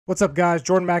What's up, guys?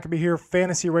 Jordan McAbee here,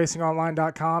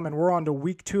 fantasyracingonline.com, and we're on to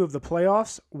week 2 of the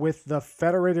playoffs with the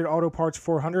Federated Auto Parts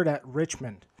 400 at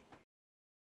Richmond.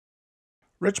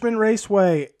 Richmond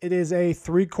Raceway, it is a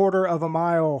 3/4 of a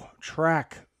mile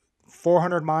track,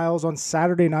 400 miles on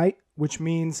Saturday night, which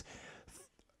means,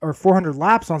 or 400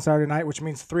 laps on Saturday night, which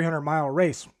means 300-mile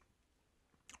race.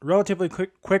 Relatively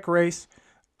quick race,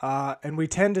 and we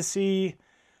tend to see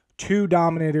two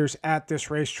dominators at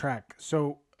this racetrack.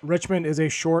 So Richmond is a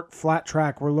short, flat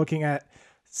track. We're looking at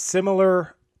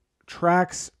similar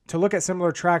tracks. To look at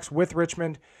similar tracks with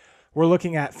Richmond, we're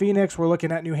looking at Phoenix. We're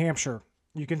looking at New Hampshire.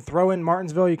 You can throw in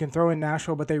Martinsville. You can throw in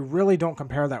Nashville, but they really don't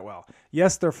compare that well.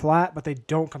 Yes, they're flat, but they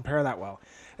don't compare that well.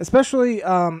 Especially,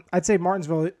 I'd say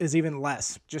Martinsville is even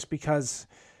less just because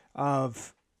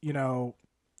of,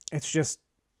 it's just,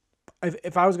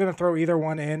 if I was going to throw either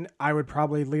one in, I would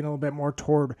probably lean a little bit more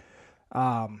toward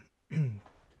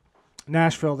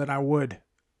Nashville than I would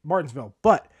Martinsville.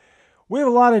 But we have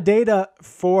a lot of data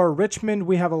for Richmond.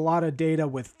 We have a lot of data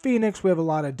with Phoenix. We have a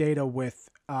lot of data with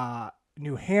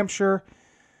New Hampshire.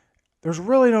 There's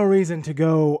really no reason to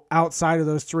go outside of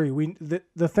those three.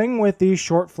 The thing with these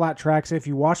short, flat tracks, if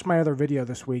you watched my other video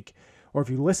this week, or if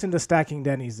you listened to Stacking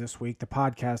Denny's this week, the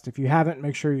podcast, if you haven't,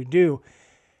 make sure you do.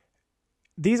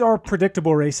 These are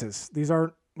predictable races. These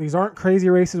aren't crazy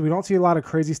races. We don't see a lot of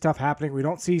crazy stuff happening. We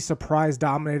don't see surprise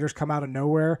dominators come out of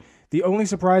nowhere. The only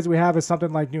surprise we have is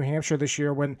something like New Hampshire this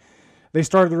year when they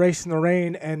started the race in the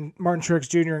rain and Martin Truex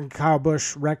Jr. and Kyle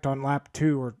Busch wrecked on lap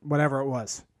 2 or whatever it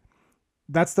was.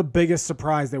 That's the biggest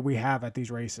surprise that we have at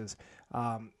these races.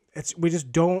 We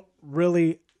just don't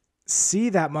really see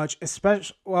that much,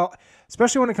 especially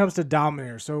when it comes to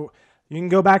dominators. So you can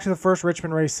go back to the first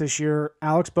Richmond race this year.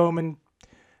 Alex Bowman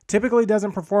typically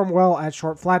doesn't perform well at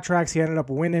short flat tracks. He ended up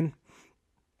winning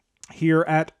here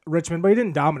at Richmond, but he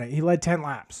didn't dominate. He led 10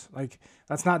 laps.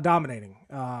 That's not dominating.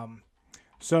 And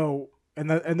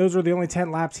those are the only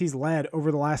 10 laps he's led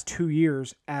over the last 2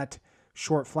 years at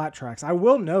short flat tracks. I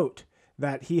will note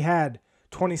that he had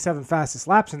 27 fastest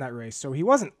laps in that race, so he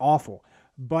wasn't awful.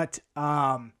 But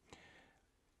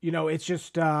it's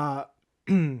just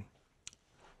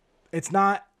it's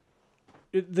not.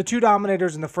 The two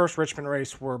dominators in the first Richmond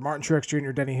race were Martin Truex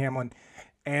Jr., Denny Hamlin,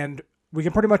 and we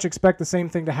can pretty much expect the same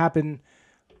thing to happen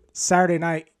Saturday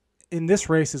night in this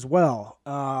race as well.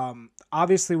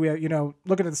 Obviously, we have,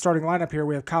 looking at the starting lineup here,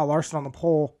 we have Kyle Larson on the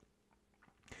pole,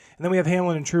 and then we have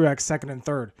Hamlin and Truex second and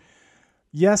third.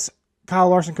 Yes, Kyle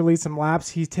Larson could lead some laps.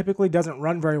 He typically doesn't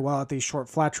run very well at these short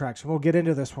flat tracks, and we'll get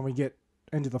into this when we get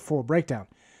into the full breakdown.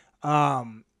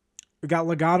 We got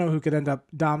Logano, who could end up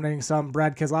dominating some,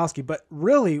 Brad Keselowski. But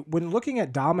really, when looking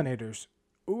at dominators,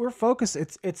 we're focused.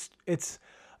 It's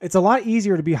a lot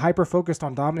easier to be hyper-focused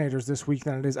on dominators this week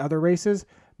than it is other races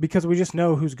because we just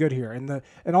know who's good here, and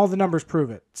all the numbers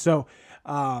prove it. So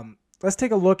let's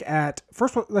take a look at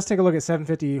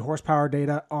 750 horsepower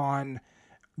data on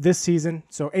this season.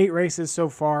 So 8 races so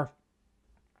far.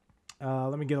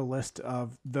 Let me get a list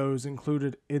of those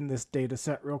included in this data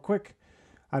set real quick.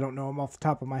 I don't know them off the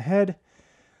top of my head.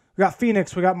 We got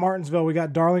Phoenix, we got Martinsville, we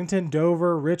got Darlington,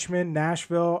 Dover, Richmond,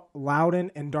 Nashville,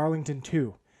 Loudon, and Darlington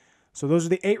 2. So those are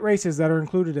the 8 races that are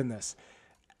included in this.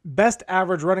 Best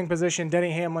average running position,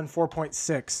 Denny Hamlin,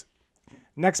 4.6.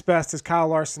 Next best is Kyle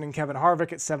Larson and Kevin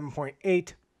Harvick at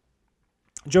 7.8.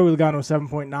 Joey Logano,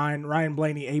 7.9. Ryan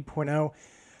Blaney, 8.0.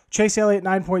 Chase Elliott,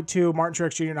 9.2. Martin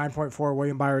Truex Jr., 9.4.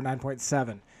 William Byron,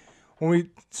 9.7. When we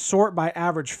sort by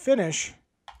average finish,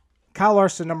 Kyle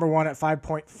Larson, number 1 at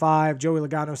 5.5. Joey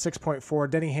Logano, 6.4.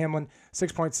 Denny Hamlin,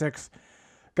 6.6.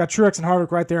 Got Truex and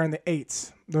Harvick right there in the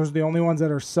 8s. Those are the only ones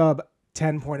that are sub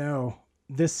 10.0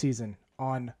 this season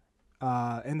in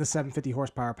the 750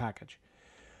 horsepower package.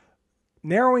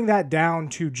 Narrowing that down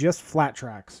to just flat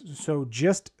tracks, so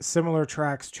just similar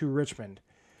tracks to Richmond.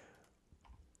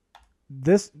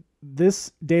 This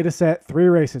data set, 3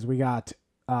 races. We got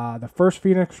the first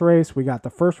Phoenix race, we got the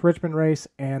first Richmond race,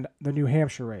 and the New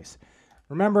Hampshire race.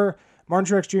 Remember, Martin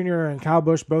Truex Jr. and Kyle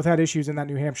Busch both had issues in that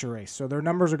New Hampshire race, so their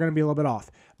numbers are going to be a little bit off.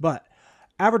 But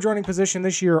average running position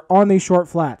this year on these short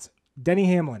flats, Denny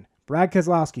Hamlin, Brad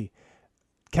Keselowski,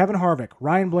 Kevin Harvick,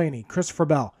 Ryan Blaney, Christopher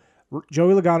Bell,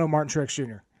 Joey Logano, Martin Truex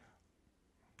Jr.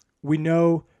 We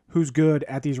know who's good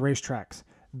at these racetracks.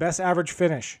 Best average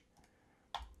finish,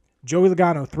 Joey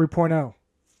Logano, 3.0.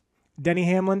 Denny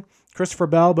Hamlin, Christopher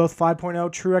Bell, both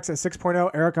 5.0. Truex at 6.0.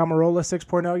 Eric Almirola,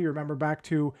 6.0. You remember back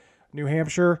to New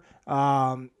Hampshire.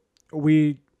 A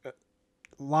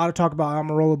lot of talk about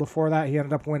Almirola before that. He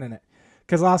ended up winning it.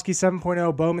 Keselowski,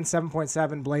 7.0. Bowman,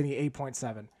 7.7. Blaney,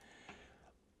 8.7.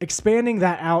 Expanding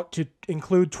that out to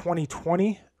include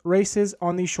 2020, races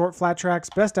on these short flat tracks.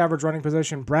 Best average running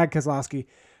position, Brad Keselowski,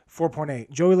 4.8.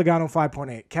 Joey Logano,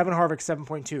 5.8. Kevin Harvick,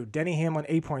 7.2. Denny Hamlin,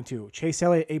 8.2. Chase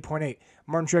Elliott, 8.8.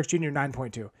 Martin Truex Jr.,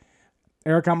 9.2.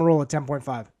 Eric Almirola,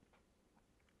 10.5.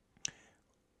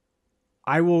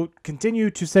 I will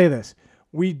continue to say this.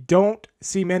 We don't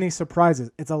see many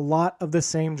surprises. It's a lot of the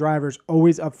same drivers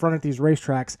always up front at these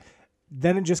racetracks.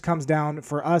 Then it just comes down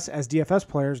for us as DFS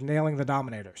players nailing the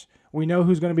dominators. We know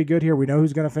who's going to be good here. We know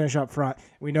who's going to finish up front.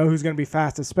 We know who's going to be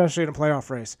fast, especially in a playoff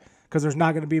race, because there's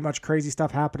not going to be much crazy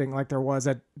stuff happening like there was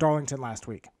at Darlington last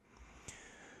week.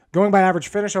 Going by average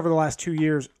finish over the last 2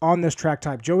 years on this track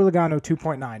type, Joey Logano,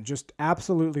 2.9, just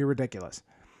absolutely ridiculous.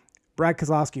 Brad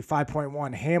Keselowski,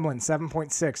 5.1. Hamlin,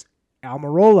 7.6.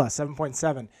 Almirola,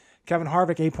 7.7. Kevin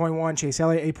Harvick, 8.1. Chase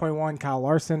Elliott, 8.1. Kyle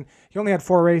Larson. He only had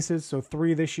 4 races, so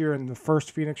 3 this year in the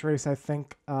first Phoenix race, I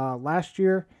think, last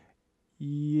year.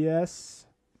 Yes.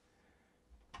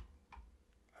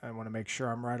 I want to make sure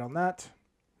I'm right on that.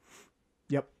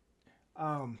 Yep.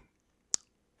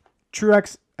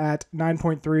 Truex at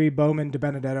 9.3. Bowman,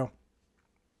 DiBenedetto.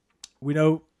 We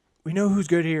know who's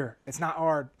good here. It's not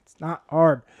hard. It's not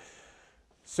hard.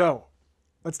 So,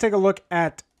 let's take a look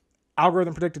at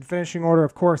algorithm predicted finishing order.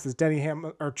 Of course, is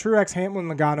Truex, Hamlin,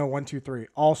 Logano, 1, 2, 3,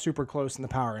 all super close in the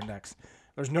power index.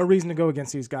 There's no reason to go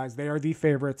against these guys. They are the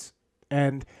favorites,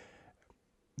 and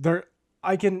I'm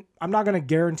not going to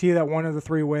guarantee that one of the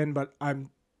 3 win, but I'm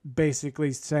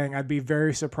basically saying I'd be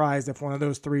very surprised if one of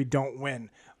those 3 don't win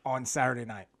on Saturday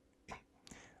night.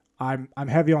 I'm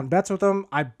heavy on bets with them.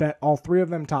 I bet all 3 of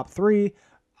them top 3.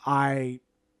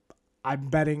 I'm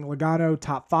betting Logano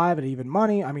top 5 at even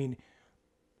money. I mean,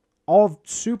 all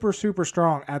super, super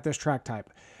strong at this track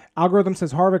type. Algorithm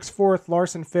says Harvick's 4th,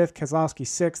 Larson 5th, Keselowski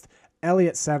 6th,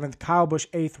 Elliott 7th, Kyle Busch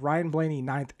 8th, Ryan Blaney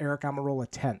 9th, Eric Almirola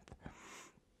 10th.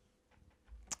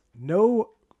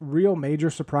 No real major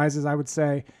surprises, I would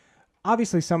say.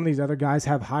 Obviously, some of these other guys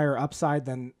have higher upside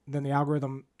than the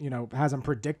algorithm, has them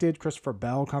predicted. Christopher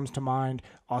Bell comes to mind.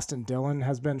 Austin Dillon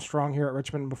has been strong here at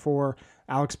Richmond before.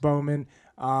 Alex Bowman.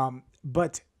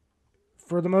 But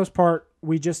for the most part,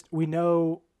 we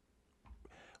know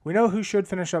who should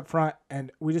finish up front,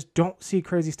 and we just don't see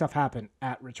crazy stuff happen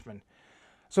at Richmond.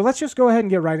 So let's just go ahead and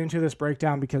get right into this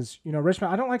breakdown because,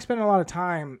 Richmond, I don't like spending a lot of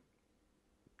time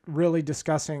really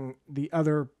discussing the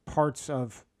other parts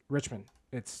of Richmond.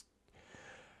 It's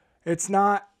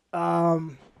not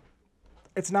worth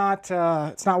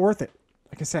it.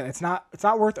 Like I said, it's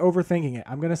not worth overthinking it.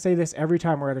 I'm going to say this every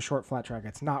time we're at a short flat track.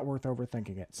 It's not worth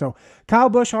overthinking it. So Kyle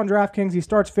Busch on DraftKings, he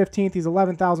starts 15th. He's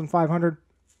 11,500.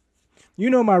 You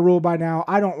know my rule by now.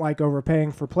 I don't like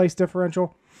overpaying for place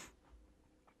differential.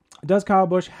 Does Kyle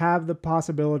Busch have the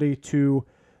possibility to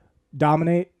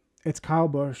dominate? It's Kyle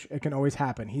Busch. It can always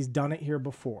happen. He's done it here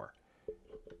before.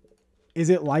 Is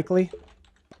it likely?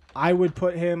 I would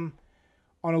put him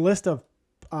on a list of,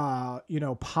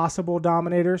 possible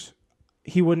dominators.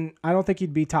 I don't think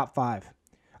he'd be top 5.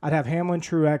 I'd have Hamlin,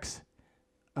 Truex,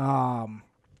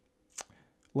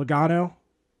 Logano,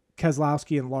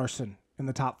 Keselowski, and Larson in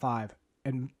the top 5.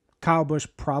 And Kyle Busch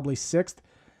probably 6th.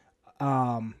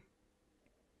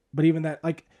 But even that,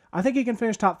 I think he can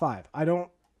finish top 5. I don't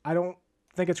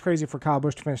think it's crazy for Kyle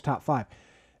Busch to finish top 5.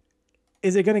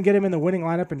 Is it going to get him in the winning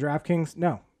lineup in DraftKings?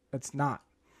 No, it's not.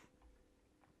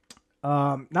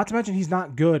 Not to mention he's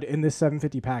not good in this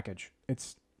 750 package.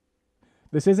 This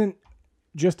isn't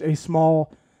just a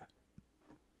small,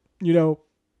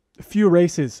 few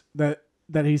races that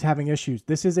he's having issues.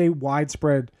 This is a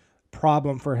widespread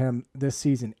problem for him this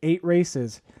season. 8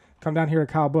 races. Come down here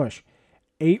to Kyle Busch.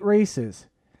 8 races.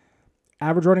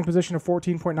 Average running position of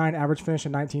 14.9, average finish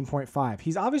of 19.5.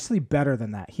 He's obviously better than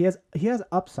that. He has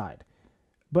upside,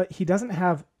 but he doesn't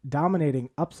have dominating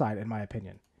upside, in my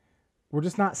opinion. We're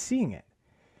just not seeing it.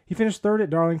 He finished 3rd at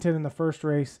Darlington in the first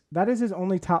race. That is his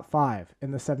only top 5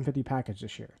 in the 750 package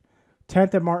this year.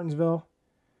 10th at Martinsville,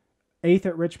 8th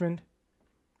at Richmond,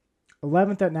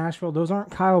 11th at Nashville. Those aren't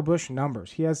Kyle Busch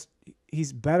numbers.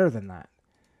 He's better than that.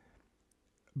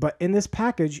 But in this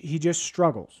package, he just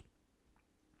struggles.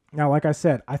 Now, like I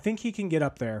said, I think he can get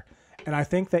up there, and I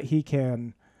think that he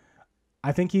can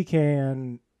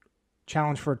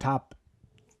challenge for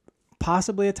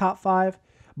possibly a top 5,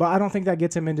 but I don't think that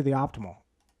gets him into the optimal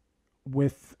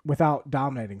without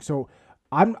dominating. So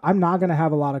I'm not going to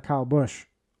have a lot of Kyle Busch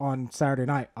on Saturday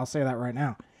night. I'll say that right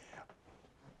now.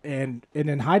 And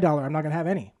in high dollar, I'm not going to have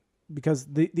any because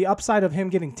the upside of him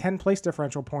getting 10 place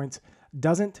differential points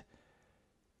doesn't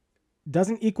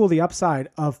equal the upside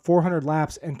of 400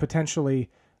 laps and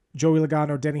potentially Joey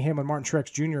Logano, Denny Hamlin, Martin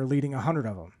Truex Jr. leading 100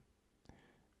 of them.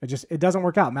 It doesn't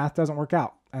work out. Math doesn't work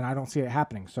out, and I don't see it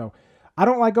happening. So I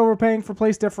don't like overpaying for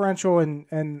place differential,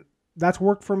 and that's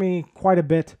worked for me quite a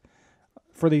bit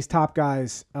for these top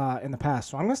guys in the past.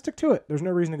 So I'm going to stick to it. There's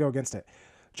no reason to go against it.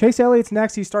 Chase Elliott's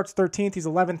next. He starts 13th. He's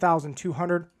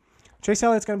 11,200. Chase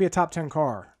Elliott's going to be a top 10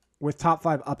 car with top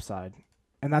 5 upside,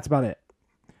 and that's about it.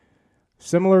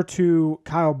 Similar to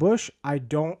Kyle Busch, I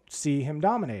don't see him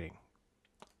dominating.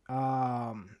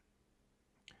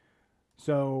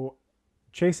 So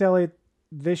Chase Elliott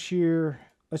this year,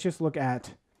 let's just look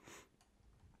at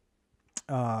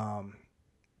the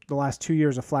last 2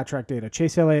 years of flat track data.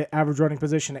 Chase Elliott, average running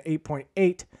position at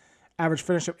 8.8, average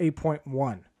finish of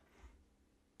 8.1.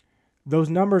 Those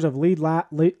numbers of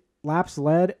laps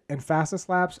led and fastest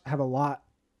laps have a lot,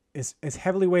 is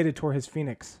heavily weighted toward his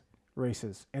Phoenix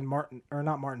races and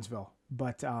not Martinsville,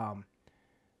 but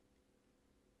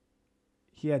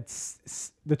he had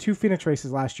the 2 Phoenix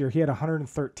races last year. He had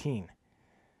 113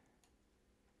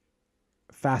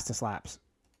 fastest laps.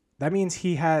 That means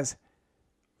he has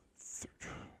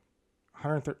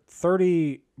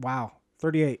 130. Wow,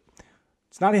 38.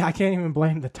 It's not. I can't even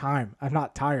blame the time. I'm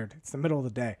not tired. It's the middle of the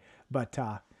day, but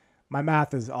my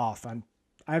math is off.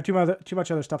 I have too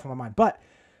much other stuff on my mind. But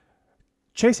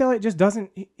Chase Elliott just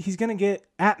doesn't. He's going to get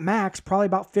at max probably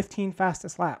about 15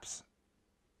 fastest laps,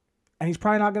 and he's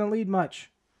probably not going to lead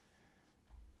much.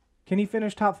 Can he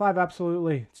finish top 5?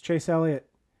 Absolutely. It's Chase Elliott.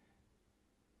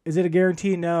 Is it a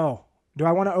guarantee? No. Do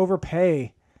I want to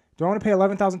overpay? Do I want to pay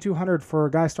 $11,200 for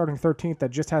a guy starting 13th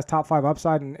that just has top 5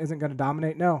 upside and isn't going to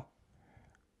dominate? No.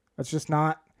 That's just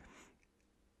not.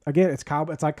 Again,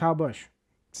 it's like Kyle Busch.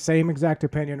 Same exact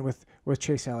opinion with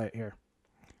Chase Elliott here.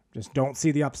 Just don't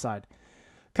see the upside.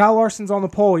 Kyle Larson's on the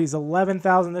pole. He's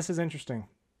 11,000. This is interesting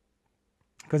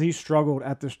because he struggled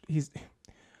at this.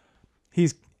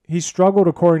 He's struggled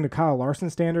according to Kyle Larson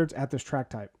standards at this track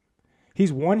type.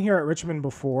 He's won here at Richmond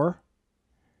before,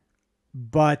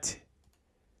 but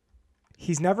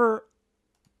he's never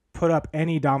put up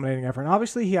any dominating effort. And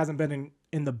obviously, he hasn't been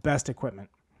in the best equipment.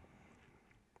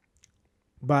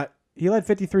 But he led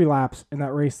 53 laps in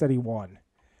that race that he won.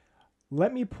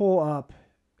 Let me pull up,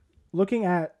 looking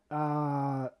at,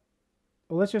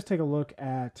 let's just take a look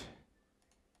at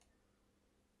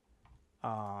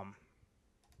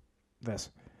this.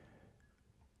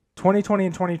 2020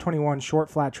 and 2021 short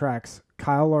flat tracks.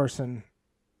 Kyle Larson,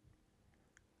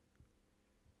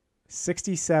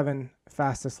 67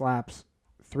 fastest laps,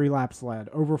 3 laps led,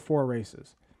 over 4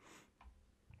 races.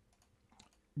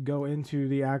 Go into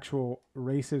the actual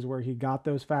races where he got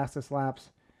those fastest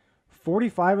laps.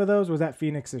 45 of those was at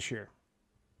Phoenix this year.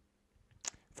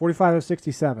 45 of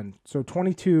 67. So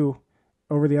 22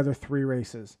 over the other 3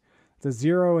 races. It's a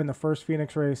 0 in the first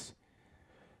Phoenix race,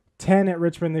 10 at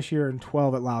Richmond this year, and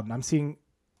 12 at Loudon. I'm seeing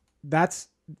that's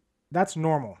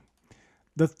normal.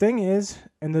 The thing is,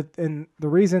 and the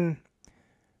reason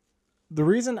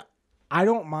I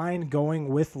don't mind going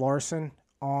with Larson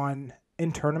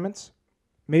in tournaments,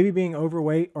 maybe being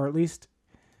overweight or at least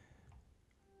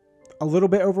a little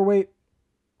bit overweight,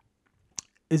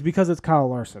 is because it's Kyle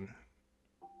Larson.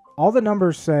 All the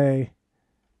numbers say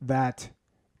that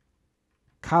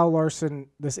Kyle Larson,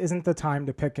 this isn't the time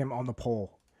to pick him on the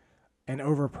pole and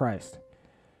overpriced.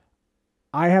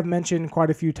 I have mentioned quite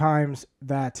a few times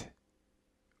that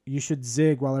you should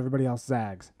zig while everybody else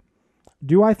zags.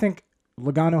 Do I think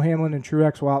Logano, Hamlin, and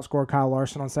Truex will outscore Kyle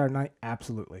Larson on Saturday night?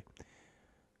 Absolutely.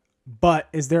 But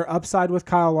is there upside with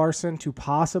Kyle Larson to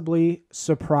possibly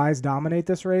surprise dominate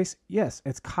this race? Yes,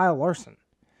 it's Kyle Larson.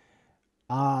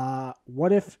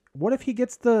 What if he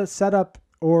gets the setup,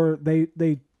 or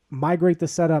they migrate the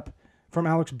setup from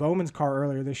Alex Bowman's car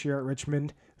earlier this year at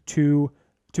Richmond to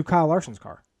Kyle Larson's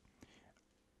car,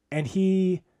 and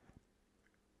he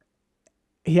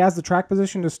has the track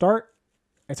position to start.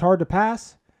 It's hard to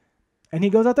pass, and he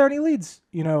goes out there and he leads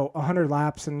 100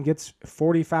 laps and gets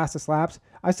 40 fastest laps.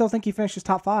 I still think he finishes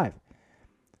top 5.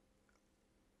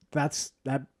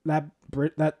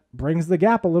 That brings the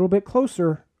gap a little bit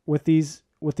closer with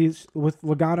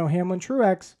Logano, Hamlin,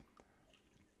 Truex.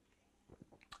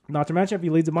 Not to mention, if he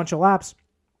leads a bunch of laps,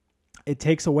 it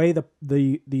takes away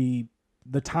the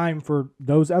time for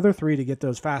those other 3 to get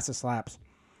those fastest laps.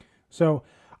 So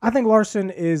I think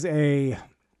Larson is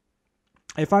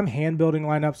if I'm hand building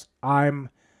lineups, I'm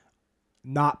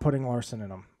not putting Larson in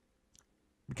them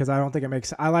because I don't think it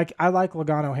makes. I like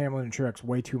Logano, Hamlin, and Truex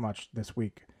way too much this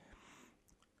week.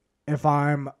 If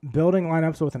I'm building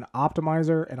lineups with an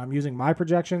optimizer and I'm using my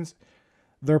projections,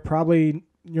 you're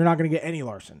not going to get any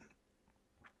Larson.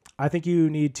 I think you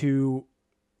need to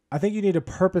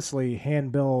purposely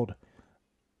hand build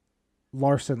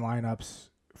Larson lineups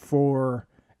for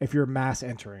if you're mass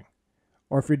entering,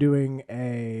 or if you're doing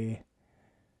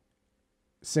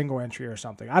single entry or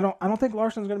something. I don't think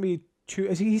Larson's going to be too.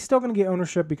 He's still going to get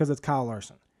ownership because it's Kyle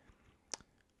Larson.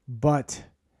 But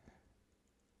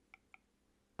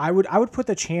I would put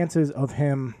the chances of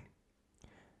him.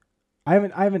 I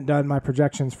haven't done my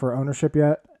projections for ownership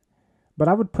yet, but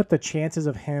I would put the chances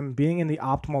of him being in the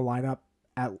optimal lineup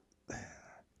at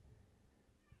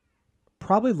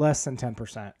probably less than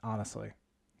 10%, honestly.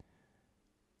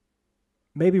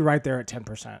 Maybe right there at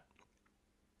 10%.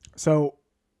 So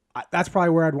that's probably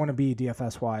where I'd want to be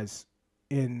DFS wise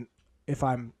if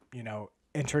I'm,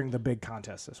 entering the big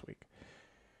contest this week.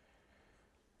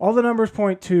 All the numbers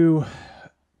point to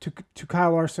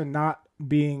Kyle Larson not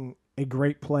being a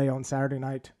great play on Saturday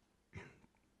night,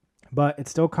 but it's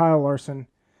still Kyle Larson.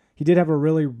 He did have a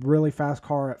really, really fast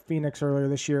car at Phoenix earlier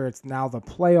this year. It's now the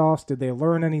playoffs. Did they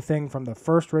learn anything from the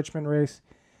first Richmond race?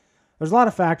 There's a lot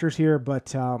of factors here,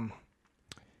 but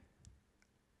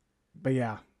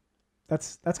yeah,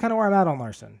 that's kind of where I'm at on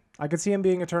Larson. I could see him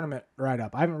being a tournament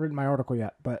write-up. I haven't written my article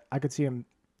yet, but I could see him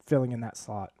filling in that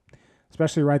slot,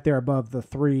 especially right there above the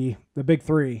big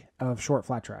three of short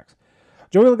flat tracks.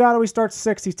 Joey Logano, he starts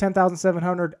 6th. He's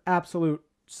 10,700. Absolute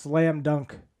slam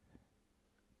dunk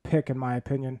pick, in my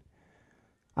opinion.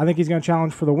 I think he's going to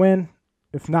challenge for the win.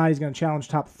 If not, he's going to challenge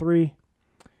top 3.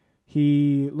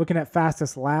 He, looking at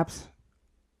fastest laps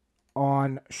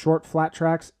on short flat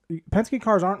tracks, Penske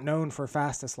cars aren't known for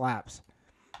fastest laps.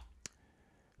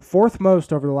 4th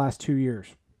most over the last 2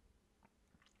 years.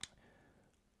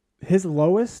 His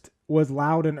lowest was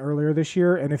Loudon earlier this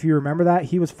year, and if you remember that,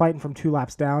 he was fighting from 2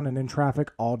 laps down and in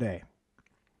traffic all day.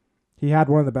 He had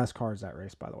one of the best cars that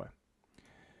race, by the way.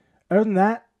 Other than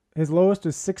that, his lowest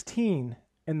was 16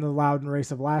 in the Loudon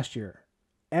race of last year.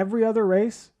 Every other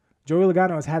race, Joey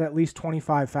Logano has had at least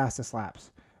 25 fastest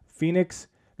laps. Phoenix,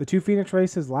 the 2 Phoenix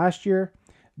races last year,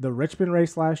 the Richmond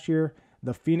race last year,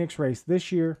 the Phoenix race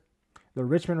this year, the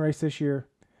Richmond race this year.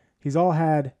 He's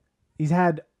had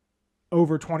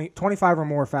over 25 or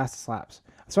more fastest laps.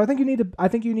 So I think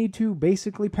you need to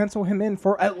basically pencil him in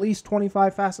for at least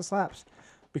 25 fastest laps,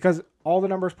 because all the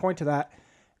numbers point to that.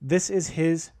 This is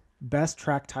his best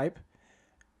track type.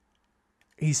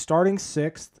 He's starting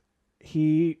 6th.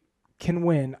 He can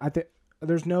win. I think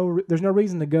there's no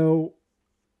reason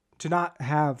to not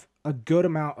have a good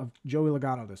amount of Joey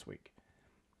Logano this week.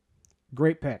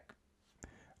 Great pick.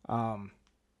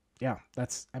 Yeah,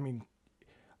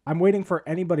 I'm waiting for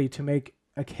anybody to make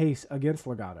a case against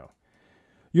Logano.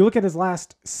 You look at his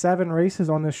last 7 races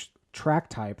on this track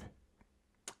type: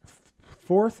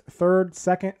 4th, 3rd,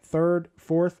 2nd, 3rd,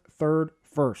 4th, 3rd,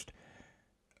 1st.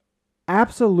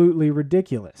 Absolutely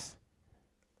ridiculous.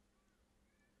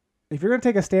 If you're going to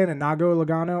take a stand and not go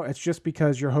Logano, it's just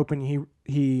because you're hoping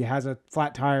he has a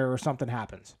flat tire or something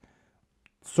happens.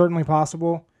 Certainly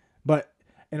possible, but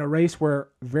in a race where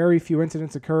very few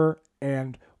incidents occur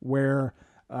and where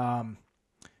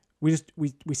we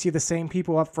see the same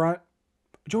people up front,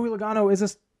 Joey Logano is a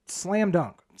slam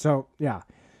dunk. So, yeah.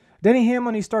 Denny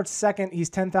Hamlin, he starts 2nd. He's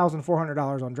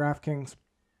 $10,400 on DraftKings.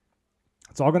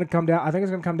 It's all going to come down. I think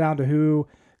it's going to come down to who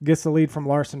gets the lead from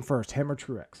Larson first, him or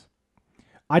Truex.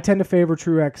 I tend to favor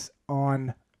Truex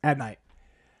at night.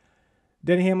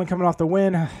 Denny Hamlin coming off the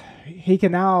win, he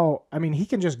can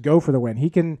just go for the win. He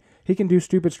can do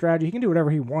stupid strategy. He can do whatever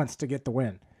he wants to get the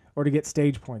win or to get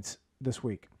stage points this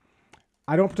week.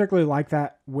 I don't particularly like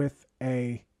that with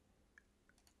it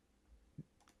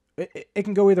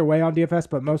can go either way on DFS,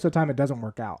 but most of the time it doesn't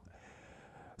work out.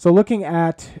 So looking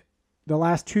at the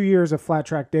last 2 years of flat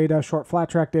track data, short flat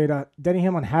track data, Denny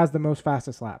Hamlin has the most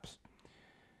fastest laps.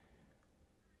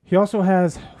 He also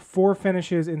has 4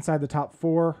 finishes inside the top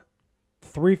 4,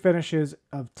 3 finishes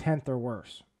of 10th or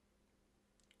worse.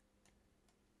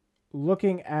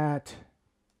 Looking at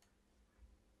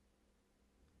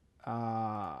where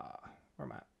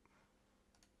am I?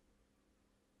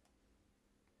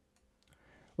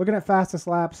 Looking at fastest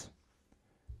laps,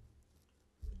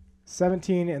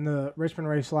 17 in the Richmond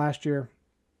race last year.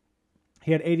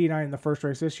 He had 89 in the first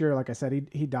race this year. Like I said,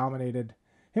 he dominated.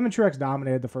 Him and Truex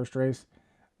dominated the first race.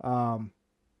 Hamlin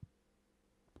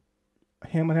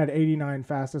had 89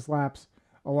 fastest laps,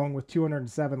 along with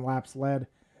 207 laps led.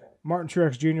 Martin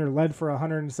Truex Jr. led for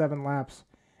 107 laps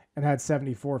and had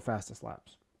 74 fastest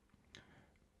laps.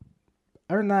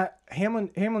 Other than that,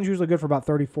 Hamlin's usually good for about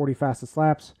 30, 40 fastest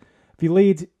laps. If he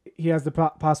leads, he has the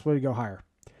possibility to go higher.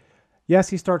 Yes,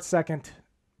 he starts 2nd,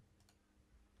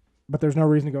 but there's no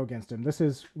reason to go against him. This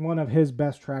is one of his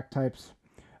best track types,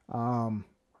 and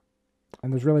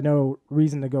there's really no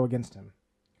reason to go against him.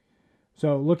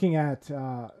 So looking at,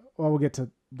 we'll get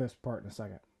to this part in a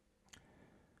second.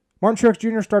 Martin Truex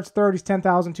Jr. starts third. He's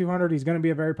 10,200. He's going to be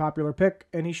a very popular pick,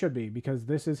 and he should be because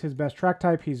this is his best track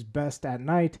type. He's best at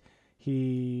night.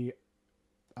 He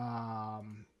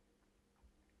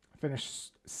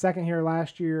finished second here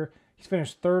last year. He's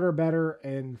finished third or better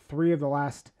in 3 of the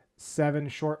last 7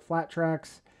 short flat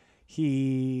tracks.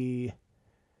 He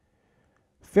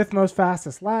 5th most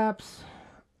fastest laps.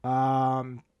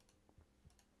 Solid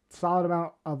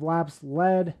amount of laps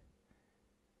led.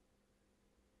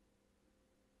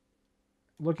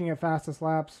 Looking at fastest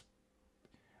laps,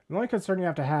 the only concern you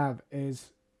have to have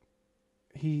is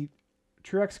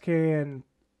Truex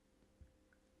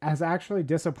has actually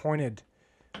disappointed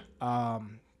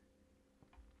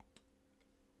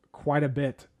quite a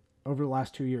bit over the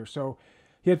last 2 years. So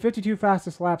he had 52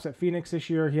 fastest laps at Phoenix this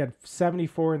year. He had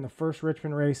 74 in the first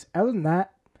Richmond race. Other than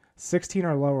that, 16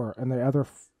 or lower in the other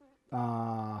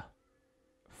 5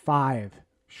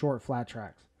 short flat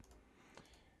tracks.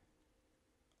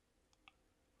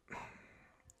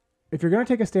 If you're going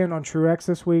to take a stand on Truex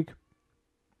this week,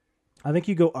 I think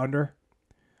you go underweight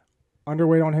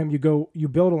on him. You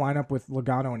build a lineup with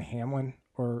Logano and Hamlin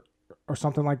or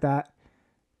something like that.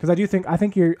 Because I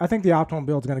think the optimal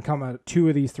build is going to come at 2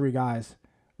 of these 3 guys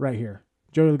right here: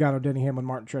 Joey Logano, Denny Hamlin,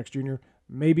 Martin Truex Jr.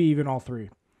 Maybe even all 3,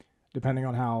 depending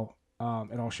on how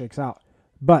it all shakes out.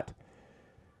 But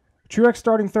Truex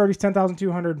starting third, he's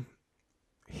 10,200.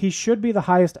 He should be the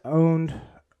highest owned.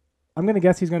 I'm going to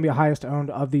guess he's going to be the highest owned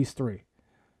of these 3.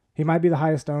 He might be the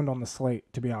highest owned on the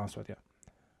slate, to be honest with you.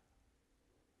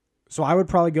 So I would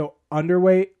probably go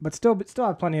underweight, but still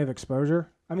have plenty of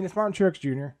exposure. I mean, it's Martin Truex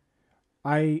Jr.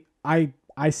 I've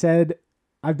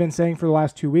been saying for the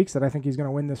last 2 weeks that I think he's going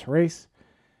to win this race.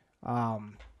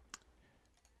 The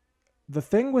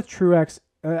thing with Truex,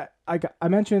 I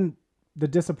mentioned the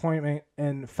disappointment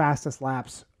in fastest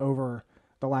laps over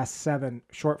the last 7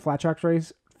 short flat track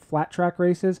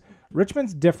races.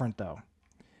 Richmond's different, though.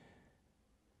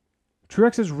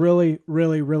 Truex is really,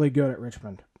 really, really good at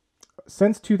Richmond.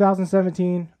 Since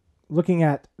 2017, looking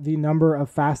at the number of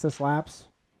fastest laps,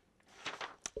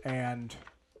 and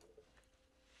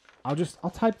I'll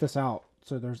type this out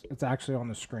so it's actually on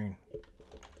the screen.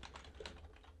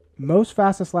 Most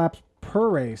fastest laps per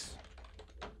race.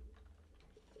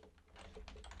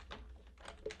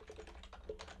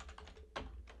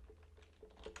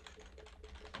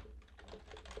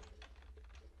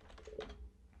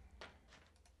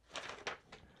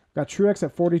 Got Truex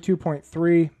at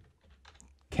 42.3,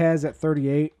 Kez at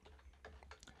 38,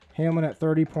 Hamlin at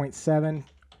 30.7,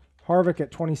 Harvick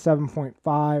at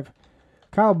 27.5,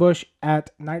 Kyle Busch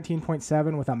at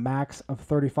 19.7 with a max of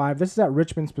 35. This is at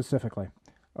Richmond specifically.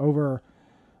 So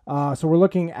we're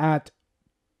looking at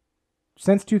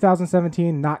since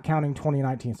 2017, not counting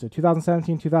 2019. So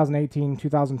 2017, 2018,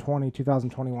 2020,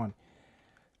 2021.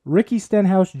 Ricky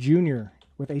Stenhouse Jr.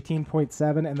 with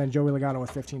 18.7, and then Joey Logano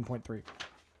with 15.3.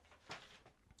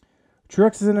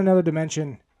 Truex is in another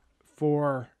dimension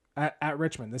at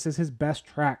Richmond. This is his best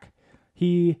track.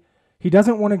 He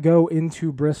doesn't want to go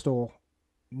into Bristol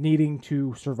needing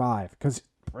to survive because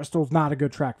Bristol's not a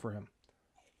good track for him.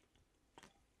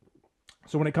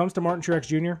 So when it comes to Martin Truex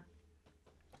Jr.,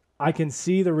 I can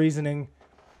see the reasoning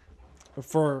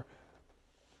for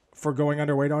going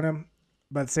underweight on him,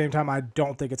 but at the same time, I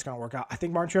don't think it's going to work out. I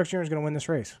think Martin Truex Jr. is going to win this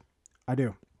race. I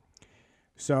do.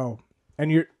 So,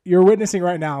 and you're witnessing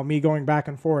right now me going back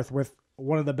and forth with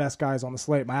one of the best guys on the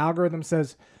slate. My algorithm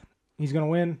says he's going to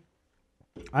win.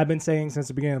 I've been saying since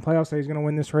the beginning of the playoffs that he's going to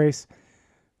win this race.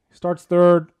 Starts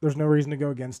third. There's no reason to go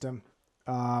against him.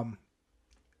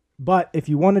 But if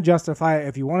you want to justify it,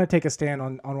 if you want to take a stand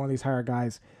on one of these higher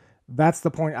guys, that's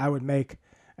the point I would make,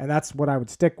 and that's what I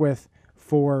would stick with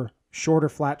for shorter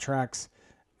flat tracks,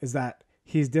 is that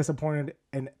he's disappointed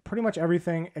in pretty much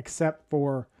everything except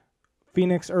for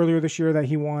Phoenix earlier this year that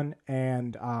he won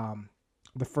and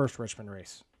the first Richmond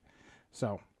race.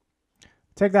 So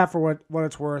take that for what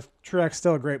it's worth. Truex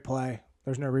still a great play.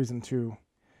 There's no reason to.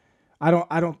 I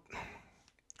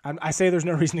say there's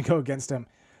no reason to go against him.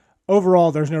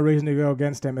 Overall, there's no reason to go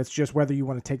against him. It's just whether you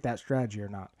want to take that strategy or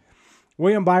not.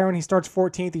 William Byron, he starts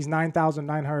 14th. He's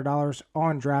 $9,900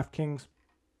 on DraftKings.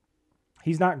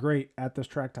 He's not great at this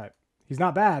track type. He's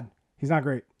not bad. He's not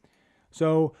great.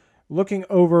 So looking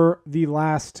over the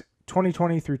last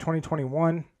 2020 through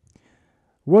 2021,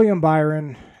 William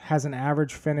Byron has an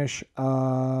average finish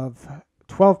of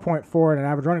 12.4 and an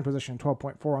average running position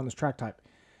 12.4 on this track type.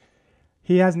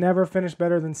 He has never finished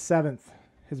better than 7th.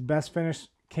 His best finish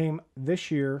came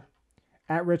this year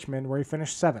at Richmond, where he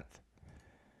finished 7th.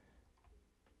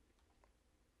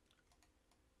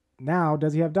 Now,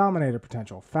 does he have dominator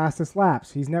potential? Fastest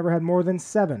laps. He's never had more than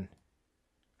 7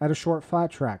 at a short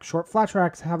flat track. Short flat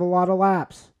tracks have a lot of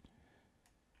laps.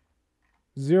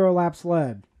 0 laps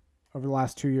led over the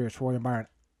last 2 years for William Byron.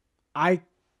 I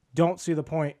don't see the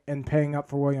point in paying up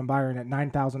for William Byron at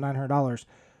 $9,900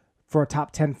 for a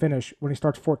top 10 finish when he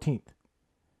starts 14th.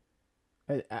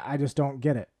 I just don't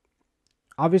get it.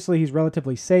 Obviously, he's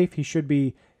relatively safe. He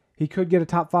could get a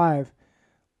top 5.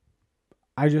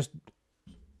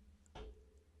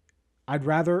 I'd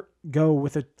rather go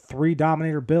with a 3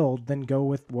 dominator build than go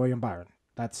with William Byron.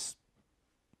 That's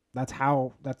what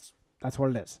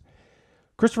it is.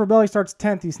 Christopher Bell, he starts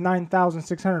 10th. He's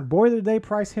 9,600. Boy, did they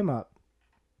price him up.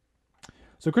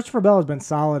 So Christopher Bell has been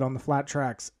solid on the flat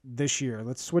tracks this year.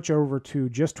 Let's switch over to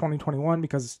just 2021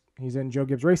 because he's in Joe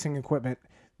Gibbs Racing equipment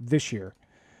this year.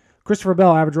 Christopher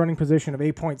Bell, average running position of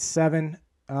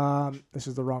 8.7. This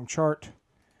is the wrong chart.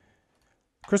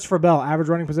 Christopher Bell, average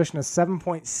running position of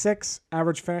 7.6.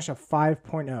 Average finish of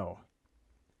 5.0.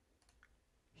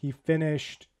 He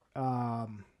finished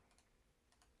 9th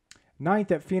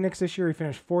at Phoenix this year. He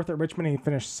finished 4th at Richmond, and he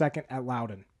finished 2nd at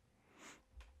Loudon.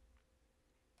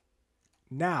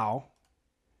 Now,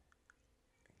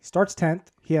 he starts 10th.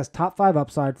 He has top 5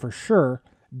 upside for sure.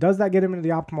 Does that get him into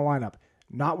the optimal lineup?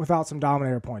 Not without some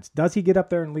dominator points. Does he get up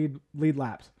there and lead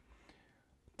laps?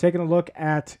 Taking a look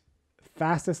at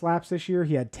fastest laps this year,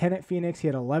 he had 10 at Phoenix. He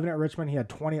had 11 at Richmond. He had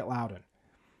 20 at Loudon.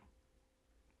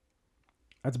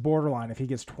 That's borderline if he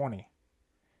gets 20.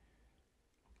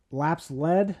 Laps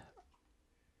led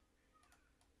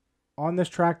on this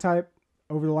track type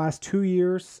over the last 2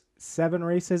 years, 7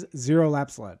 races, 0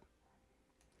 laps led.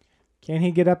 Can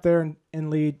he get up there and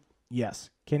lead?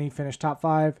 Yes. Can he finish top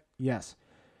 5? Yes.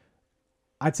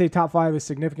 I'd say top 5 is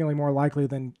significantly more likely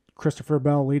than Christopher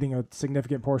Bell leading a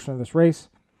significant portion of this race.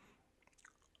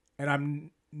 And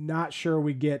I'm not sure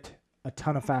we get a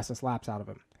ton of fastest laps out of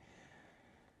him.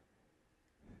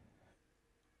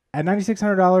 At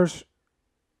 $9,600,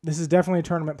 this is definitely a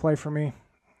tournament play for me.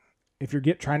 If you're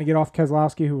trying to get off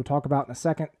Keselowski, who we'll talk about in a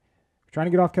second, if you're trying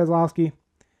to get off Keselowski,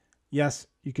 yes,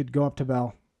 you could go up to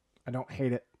Bell. I don't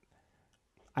hate it.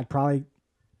 I'd probably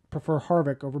prefer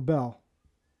Harvick over Bell.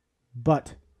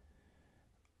 But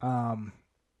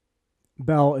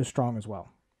Bell is strong as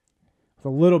well. With a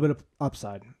little bit of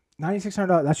upside.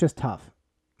 $9,600, that's just tough.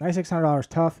 $9,600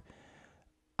 tough.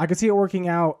 I could see it working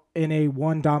out in a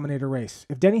 1 dominator race.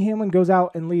 If Denny Hamlin goes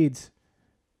out and leads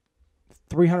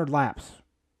 300 laps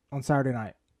on Saturday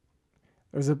night,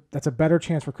 that's a better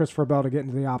chance for Christopher Bell to get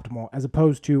into the optimal, as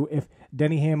opposed to if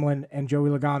Denny Hamlin and Joey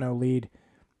Logano lead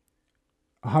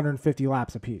 150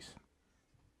 laps apiece.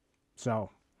 So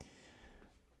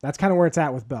that's kind of where it's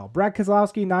at with Bell. Brad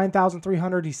Keselowski,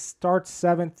 9,300. He starts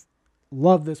 7th.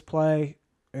 Love this play,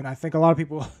 and I think a lot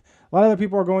of other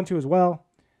people are going to as well.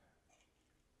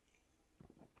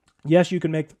 Yes, you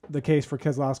can make the case for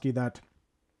Keselowski that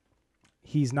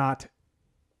he's not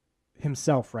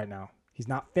himself right now. He's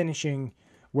not finishing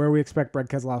where we expect Brad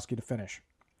Keselowski to finish.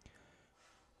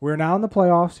 We're now in the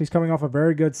playoffs. He's coming off a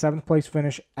very good 7th place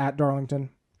finish at Darlington.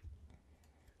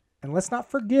 And let's not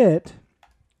forget,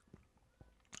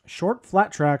 short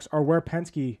flat tracks are where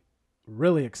Penske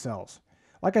really excels.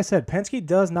 Like I said, Penske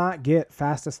does not get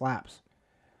fastest laps.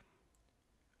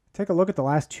 Take a look at the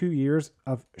last 2 years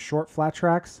of short flat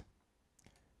tracks.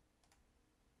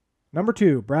 Number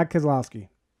 2, Brad Keselowski,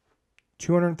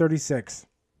 236.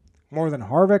 More than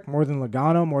Harvick, more than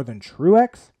Logano, more than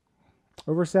Truex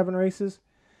over 7 races.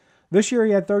 This year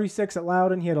he had 36 at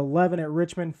Loudon. He had 11 at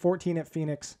Richmond, 14 at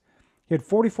Phoenix. He had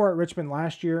 44 at Richmond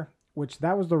last year, which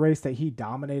that was the race that he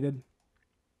dominated.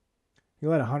 He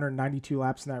led 192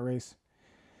 laps in that race.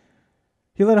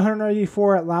 He led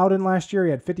 184 at Loudon last year.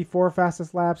 He had 54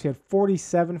 fastest laps. He had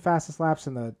 47 fastest laps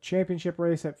in the championship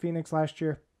race at Phoenix last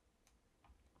year.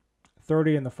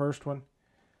 30 in the first one.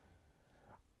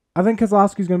 I think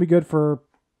Keselowski's going to be good for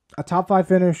a top 5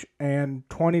 finish and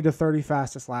 20 to 30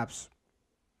 fastest laps.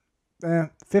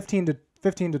 15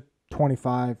 to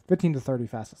 25, 15 to 30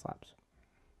 fastest laps.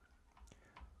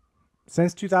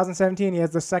 Since 2017, he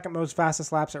has the 2nd most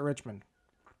fastest laps at Richmond.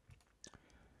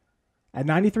 At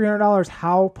 $9,300,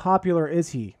 how popular is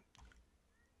he?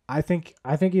 I think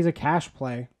he's a cash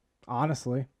play,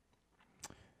 honestly.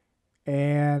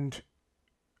 And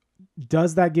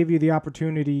does that give you the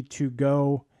opportunity to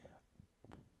go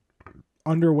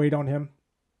underweight on him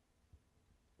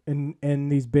in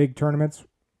these big tournaments?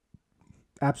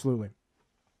 Absolutely.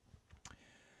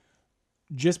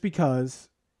 Just because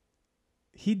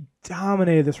he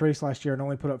dominated this race last year and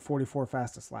only put up 44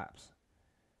 fastest laps.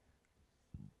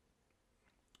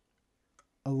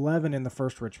 11 in the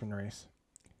first Richmond race.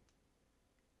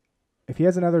 If he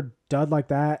has another dud like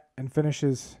that and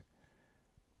finishes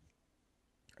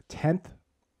 10th.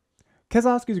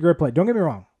 Keselowski's a great play. Don't get me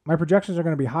wrong. My projections are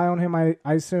going to be high on him, I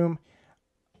assume.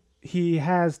 He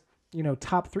has,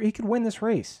 top 3. He could win this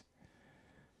race.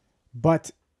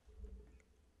 But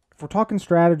if we're talking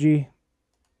strategy,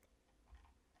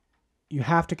 you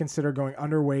have to consider going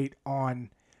underweight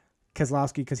on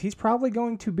Keselowski because he's probably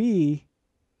going to be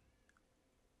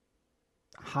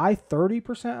high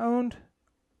 30% owned.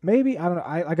 Maybe, I don't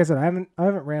know. Like I said, I haven't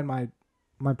ran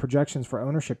my projections for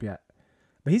ownership yet.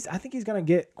 But I think he's going to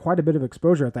get quite a bit of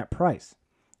exposure at that price,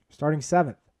 starting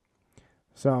 7th.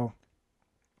 So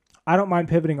I don't mind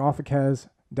pivoting off of Kez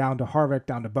down to Harvick,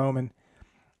 down to Bowman,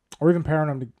 or even pairing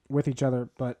them with each other.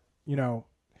 But,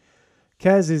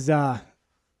 Kez is a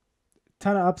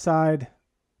ton of upside.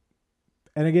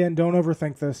 And again, don't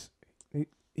overthink this.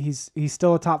 He's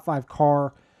still a top 5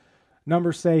 car.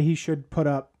 Numbers say he should put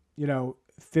up,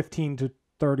 15 to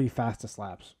 30 fastest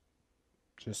laps.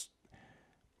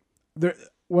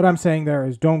 What I'm saying there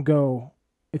is don't go,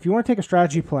 if you want to take a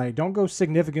strategy play, don't go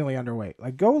significantly underweight.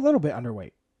 Like go a little bit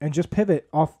underweight and just pivot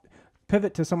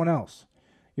to someone else.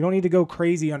 You don't need to go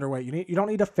crazy underweight. You don't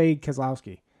need to fade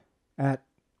Keselowski at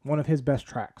one of his best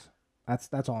tracks.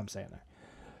 That's all I'm saying there.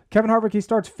 Kevin Harvick, he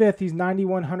starts 5th. He's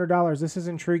 $9,100. This is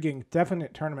intriguing.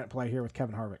 Definite tournament play here with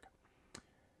Kevin Harvick.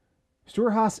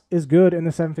 Stuart Haas is good in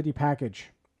the 750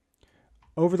 package.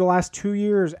 Over the last 2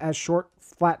 years as short,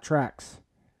 flat tracks,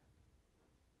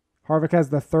 Harvick has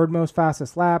the 3rd most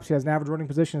fastest laps. He has an average running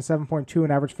position of 7.2,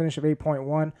 an average finish of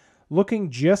 8.1. Looking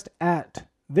just at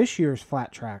this year's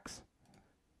flat tracks,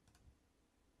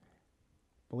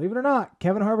 believe it or not,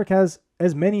 Kevin Harvick has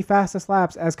as many fastest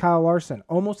laps as Kyle Larson,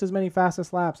 almost as many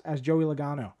fastest laps as Joey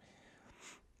Logano.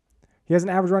 He has an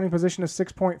average running position of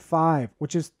 6.5,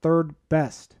 which is 3rd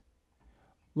best.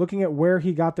 Looking at where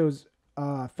he got those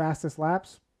fastest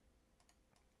laps,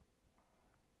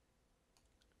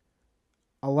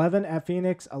 11 at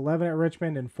Phoenix, 11 at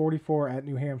Richmond, and 44 at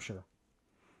New Hampshire.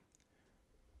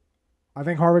 I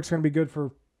think Harvick's going to be good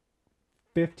for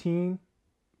 15,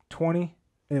 20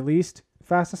 at least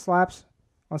fastest laps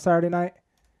on Saturday night.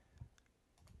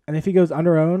 And if he goes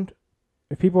under-owned,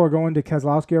 if people are going to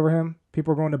Keselowski over him,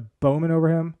 people are going to Bowman over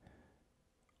him,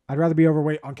 I'd rather be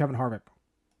overweight on Kevin Harvick.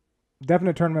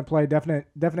 Definite tournament play,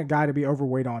 definite guy to be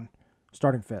overweight on,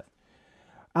 starting 5th.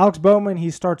 Alex Bowman, he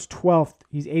starts 12th.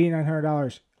 He's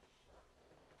 $8,900.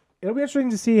 It'll be interesting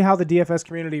to see how the DFS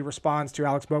community responds to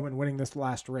Alex Bowman winning this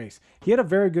last race. He had a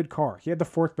very good car. He had the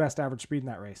 4th best average speed in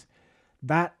that race.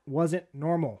 That wasn't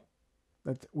normal.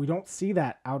 We don't see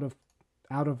that out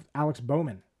of Alex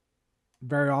Bowman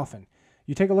very often.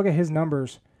 You take a look at his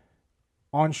numbers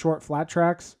on short flat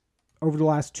tracks over the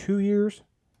last 2 years.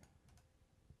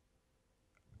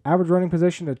 Average running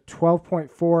position of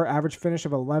 12.4, average finish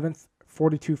of 11th,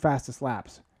 42 fastest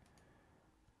laps.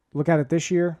 Look at it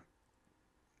this year.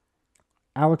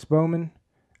 Alex Bowman,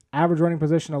 average running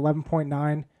position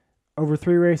 11.9, over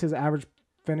 3 races, average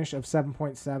finish of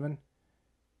 7.7.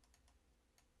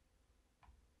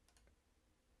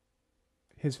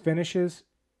 His finishes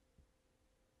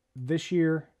this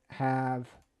year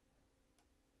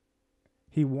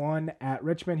he won at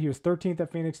Richmond. He was 13th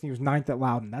at Phoenix, and he was 9th at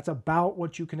Loudon. That's about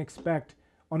what you can expect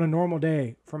on a normal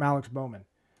day from Alex Bowman.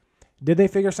 Did they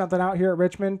figure something out here at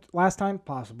Richmond last time?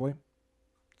 Possibly.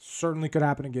 Certainly could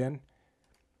happen again.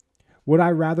 Would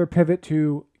I rather pivot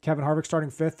to Kevin Harvick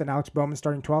starting 5th than Alex Bowman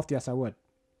starting 12th? Yes, I would.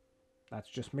 That's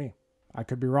just me. I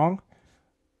could be wrong.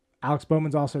 Alex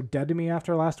Bowman's also dead to me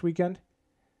after last weekend.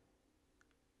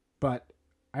 But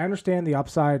I understand the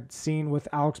upside seen with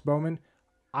Alex Bowman.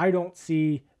 I don't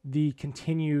see the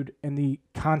continued and the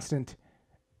constant.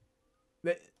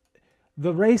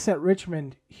 The race at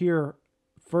Richmond here,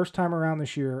 first time around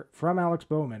this year, from Alex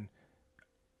Bowman,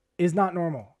 is not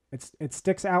normal. It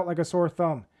sticks out like a sore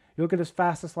thumb. You look at his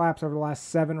fastest laps over the last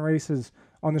 7 races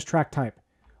on this track type.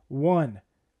 1,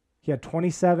 he had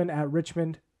 27 at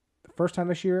Richmond the first time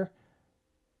this year.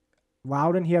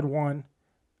 Loudon, he had 1.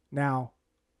 Now,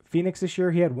 Phoenix this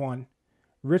year, he had 1.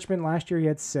 Richmond last year, he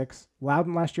had 6.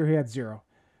 Loudon last year, he had 0.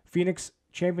 Phoenix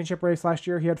championship race last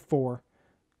year, he had 4.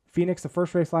 Phoenix, the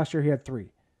first race last year, he had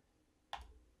 3.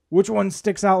 Which one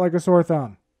sticks out like a sore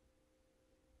thumb?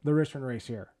 The Richmond race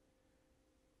here.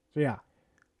 So, yeah.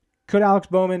 Could Alex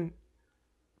Bowman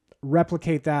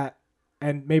replicate that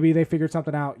and maybe they figured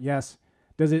something out? Yes.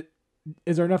 Is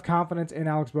there enough confidence in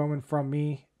Alex Bowman from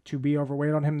me to be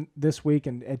overweight on him this week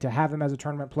and to have him as a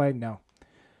tournament play? No.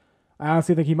 I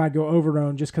honestly think he might go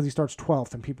over-owned just because he starts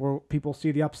 12th and people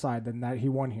see the upside than that he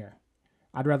won here.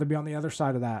 I'd rather be on the other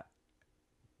side of that.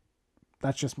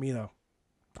 That's just me, though.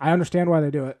 I understand why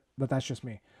they do it, but that's just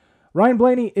me. Ryan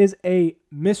Blaney is a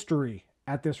mystery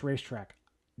at this racetrack.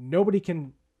 nobody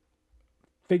can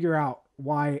figure out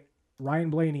why Ryan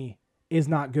Blaney is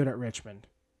not good at Richmond.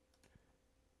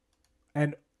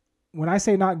 And when I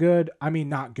say not good, I mean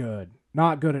not good.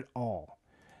 Not good at all.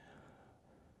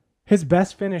 His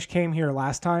best finish came here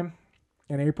last time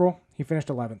in April. He finished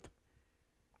 11th.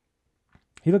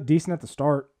 He looked decent at the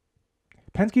start.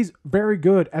 Penske's very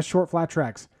good at short flat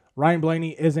tracks. Ryan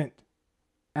Blaney isn't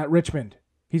at Richmond.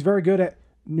 He's very good at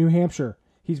New Hampshire.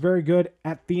 He's very good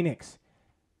at Phoenix.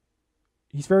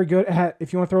 He's very good at,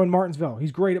 if you want to throw in Martinsville,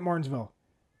 he's great at Martinsville.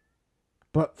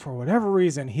 But for whatever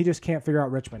reason, he just can't figure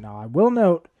out Richmond. Now, I will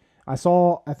note, I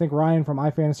think Ryan from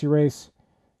iFantasy Race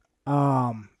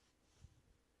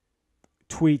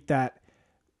tweet that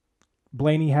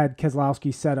Blaney had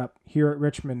Keselowski set up here at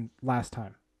Richmond last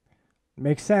time.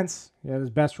 Makes sense. He had his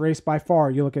best race by far.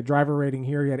 You look at driver rating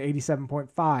here, he had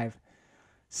 87.5.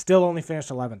 Still only finished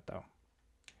 11th, though.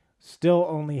 Still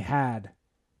only had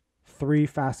 3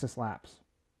 fastest laps.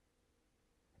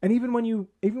 And even when you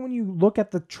look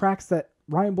at the tracks that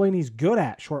Ryan Blaney's good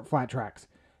at, short flat tracks,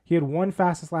 he had 1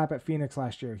 fastest lap at Phoenix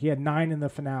last year. He had 9 in the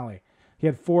finale. He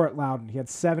had 4 at Loudon. He had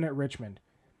 7 at Richmond.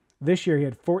 This year he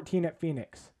had 14 at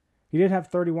Phoenix. He did have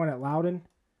 31 at Loudon.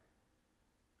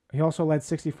 He also led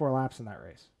 64 laps in that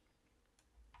race.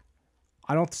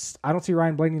 I don't see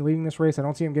Ryan Blaney leading this race. I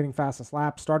don't see him getting fastest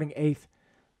lap. Starting 8th.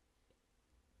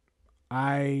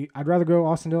 I'd rather go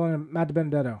Austin Dillon and Matt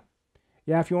DiBenedetto.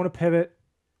 Yeah, if you want to pivot,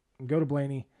 go to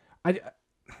Blaney.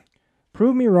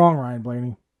 Prove me wrong, Ryan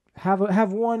Blaney.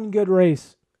 Have one good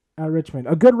race at Richmond.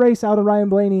 A good race out of Ryan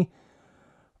Blaney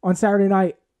on Saturday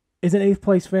night is an 8th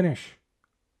place finish.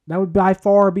 That would by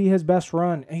far be his best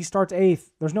run. And he starts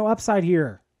 8th. There's no upside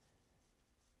here.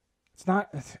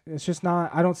 It's just not.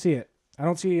 I don't see it. I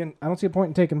don't see a point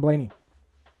in taking Blaney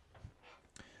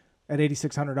at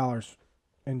 $8,600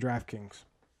 in DraftKings.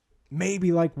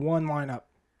 Maybe like 1 lineup,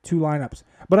 2 lineups.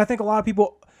 But I think a lot of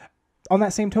people, on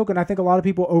that same token, I think a lot of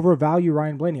people overvalue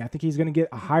Ryan Blaney. I think he's going to get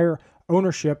a higher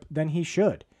ownership than he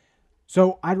should.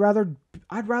 So I'd rather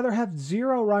have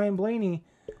 0 Ryan Blaney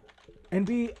and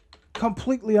be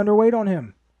completely underweight on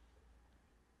him.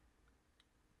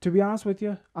 To be honest with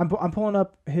you, I'm pulling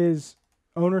up his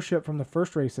ownership from the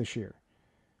first race this year,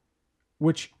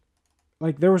 which,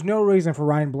 like, there was no reason for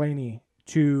Ryan Blaney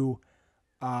to,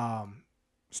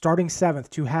 starting 7th,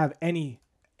 to have any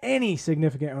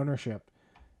significant ownership.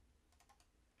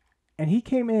 And he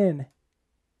came in,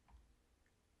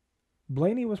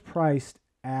 Blaney was priced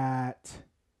at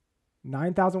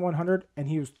 $9,100 and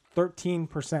he was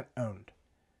 13% owned.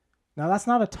 Now that's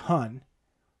not a ton.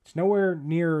 It's nowhere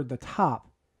near the top.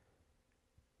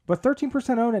 But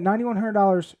 13% owned at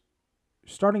 $9,100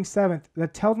 starting 7th,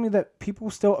 that tells me that people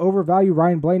still overvalue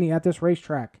Ryan Blaney at this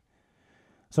racetrack.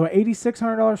 So at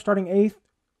 $8,600 starting 8th,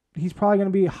 he's probably going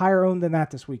to be higher owned than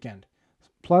that this weekend.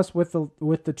 Plus with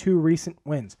the 2 recent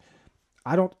wins.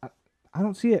 I don't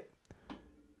see it.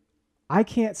 I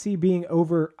can't see being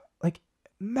over, like,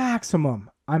 maximum.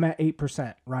 I'm at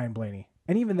 8% Ryan Blaney.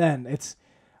 And even then,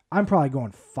 I'm probably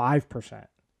going 5%.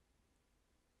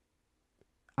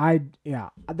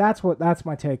 That's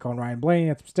my take on Ryan Blaney.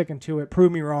 I'm sticking to it.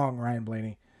 Prove me wrong, Ryan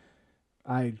Blaney.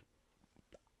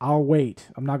 I'll wait.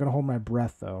 I'm not going to hold my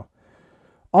breath, though.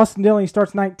 Austin Dillon, he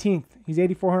starts 19th. He's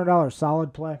 $8,400.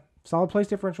 Solid play. Solid place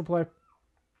differential play.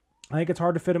 I think it's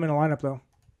hard to fit him in a lineup, though,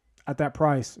 at that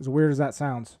price, as weird as that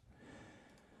sounds.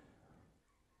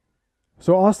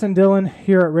 So Austin Dillon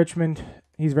here at Richmond,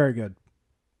 he's very good.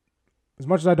 As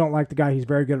much as I don't like the guy, he's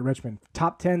very good at Richmond.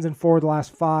 Top 10s in 4 of the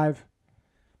last 5.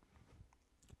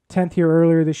 10th here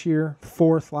earlier this year.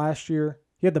 4th last year.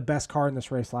 He had the best car in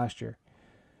this race last year.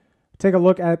 Take a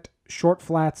look at short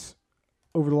flats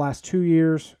over the last 2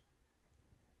 years.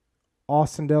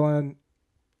 Austin Dillon,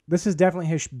 this is definitely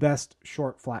his best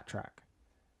short flat track.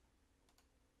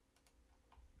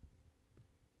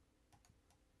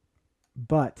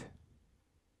 But,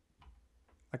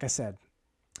 like I said,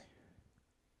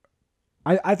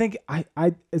 I think,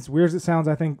 as weird as it sounds,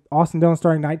 I think Austin Dillon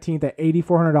starting 19th at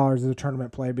 $8,400 is a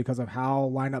tournament play because of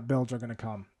how lineup builds are going to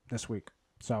come this week.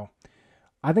 So,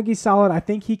 I think he's solid. I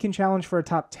think he can challenge for a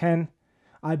top 10.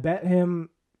 I bet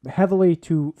him heavily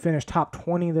to finish top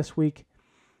 20 this week.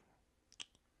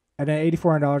 And at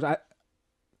 $8,400,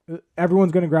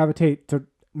 everyone's going to gravitate to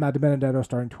Matt DiBenedetto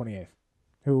starting 28th,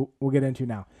 who we'll get into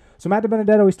now. So Matt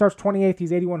DiBenedetto, he starts 28th.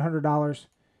 He's $8,100.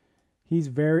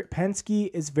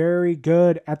 Penske is very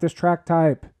good at this track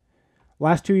type.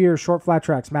 Last 2 years, short flat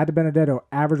tracks. Matt DiBenedetto,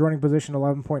 average running position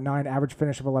 11.9, average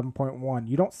finish of 11.1.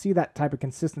 You don't see that type of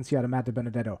consistency out of Matt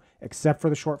DiBenedetto, except for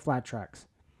the short flat tracks.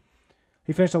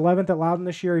 He finished 11th at Loudon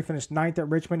this year. He finished 9th at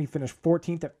Richmond. He finished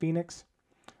 14th at Phoenix.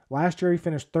 Last year, he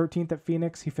finished 13th at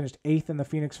Phoenix. He finished 8th in the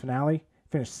Phoenix finale.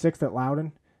 Finished 6th at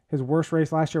Loudon. His worst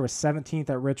race last year was 17th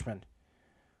at Richmond.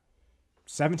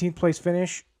 17th place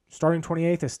finish, starting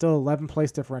 28th, is still 11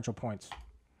 place differential points.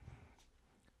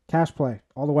 Cash play,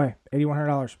 all the way,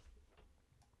 $8,100.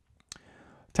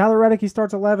 Tyler Reddick, he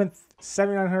starts 11th,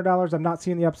 $7,900. I'm not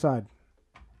seeing the upside.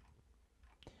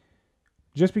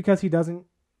 Just because he doesn't...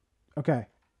 Okay.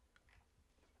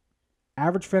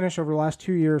 Average finish over the last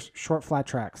 2 years, short flat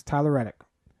tracks. Tyler Reddick,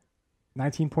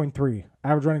 19.3.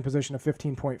 Average running position of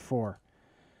 15.4.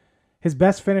 His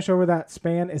best finish over that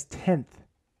span is 10th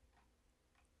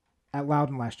at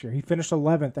Loudon last year. He finished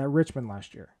 11th at Richmond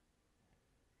last year.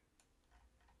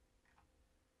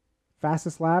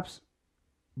 Fastest laps,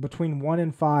 between 1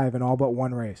 and 5 in all but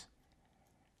one race.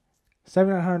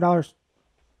 $7,900.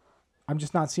 I'm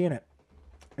just not seeing it.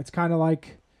 It's kind of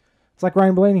like, it's like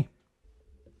Ryan Blaney.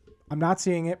 I'm not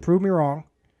seeing it. Prove me wrong.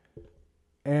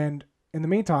 And in the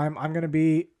meantime, I'm going to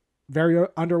be very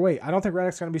underweight. I don't think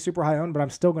Reddick's going to be super high owned, but I'm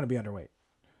still going to be underweight.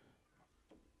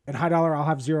 In high dollar, I'll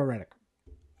have 0 Reddick.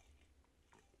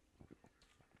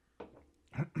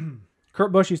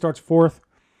 Kurt Busch, he starts 4th.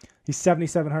 He's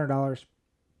 $7,700.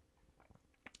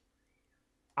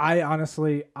 I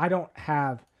honestly don't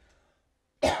have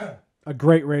a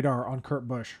great radar on Kurt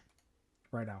Busch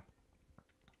right now.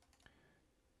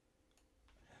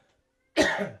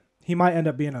 He might end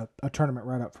up being a tournament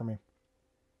write-up for me.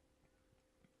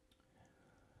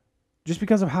 Just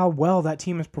because of how well that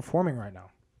team is performing right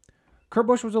now. Kurt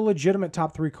Busch was a legitimate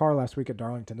top 3 car last week at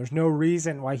Darlington. There's no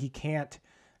reason why he can't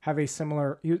have a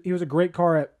similar... He was a great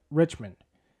car at Richmond.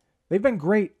 They've been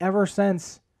great ever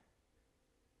since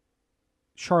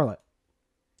Charlotte.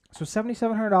 So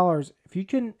 $7,700. If you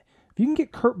can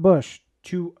get Kurt Busch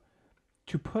to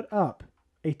put up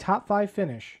a top 5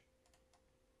 finish,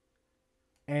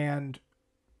 and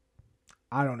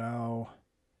I don't know,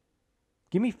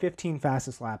 give me 15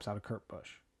 fastest laps out of Kurt Busch.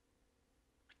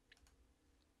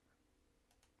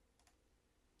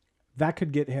 That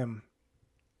could get him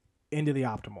into the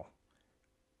optimal.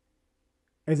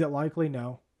 Is it likely?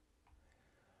 No.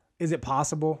 Is it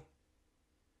possible?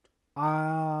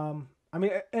 I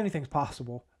mean, anything's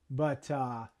possible, but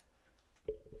I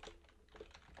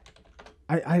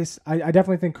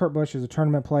definitely think Kurt Busch is a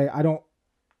tournament play. I don't,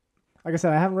 like I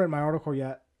said, I haven't written my article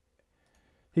yet.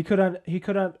 He could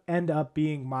end up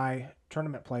being my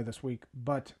tournament play this week,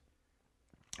 but,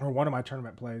 or one of my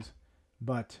tournament plays,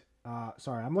 but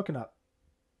sorry, I'm looking up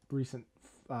recent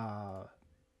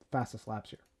fastest laps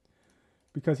here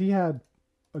because he had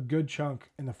a good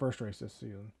chunk in the first race this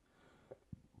season.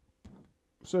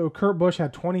 So Kurt Busch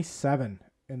had 27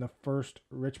 in the first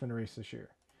Richmond race this year.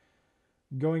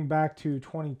 Going back to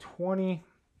 2020,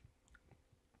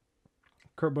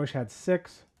 Kurt Busch had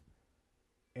 6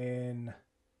 in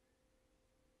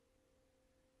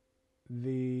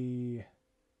the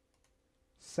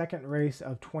second race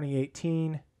of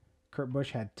 2018. Kurt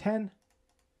Busch had 10.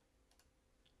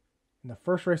 In the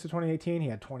first race of 2018, he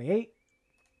had 28.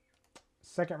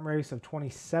 Second race of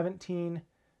 2017,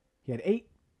 he had 8.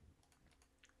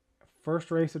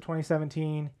 First race of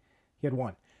 2017, he had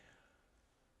 1.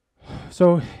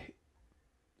 So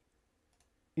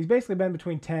he's basically been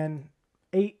between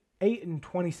 8 and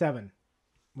 27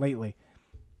 lately.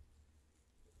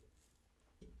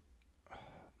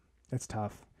 That's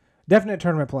tough. Definite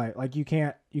tournament play. Like you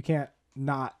can't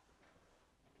not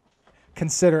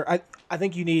consider. I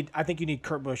think you need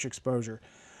Kurt Busch exposure,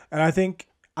 and I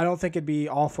don't think it'd be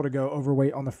awful to go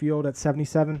overweight on the field at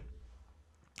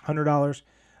 $7,700,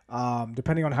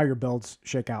 depending on how your builds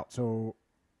shake out. So,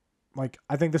 like,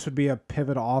 I think this would be a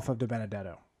pivot off of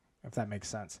DiBenedetto, if that makes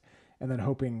sense, and then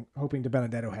hoping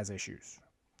DiBenedetto has issues.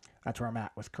 That's where I'm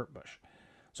at with Kurt Busch.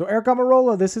 So Eric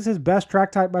Almirola, this is his best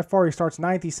track type by far. He starts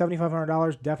 9th. He's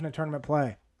 $7,500. Definite tournament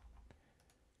play.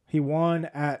 He won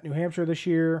at New Hampshire this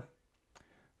year.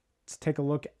 Let's take a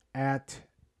look at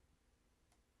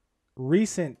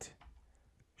recent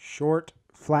short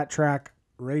flat track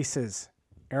races.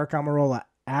 Eric Almirola,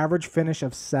 average finish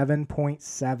of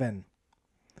 7.7.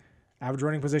 Average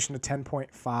running position of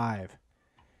 10.5.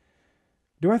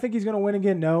 Do I think he's going to win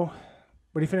again? No.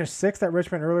 But he finished 6th at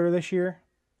Richmond earlier this year.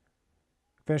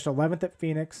 Finished 11th at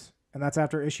Phoenix, and that's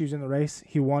after issues in the race.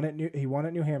 He won at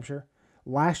New Hampshire.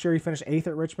 Last year he finished 8th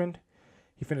at Richmond.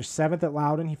 He finished 7th at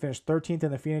Loudon. He finished 13th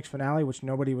in the Phoenix finale, which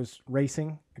nobody was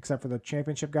racing except for the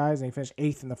championship guys, and he finished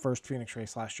 8th in the first Phoenix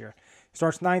race last year. He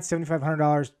starts 9th,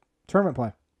 $7,500 tournament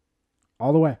play.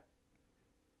 All the way.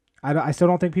 I still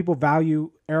don't think people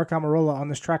value Eric Almirola on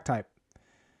this track type.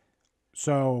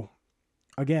 So,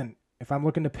 again, if I'm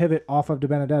looking to pivot off of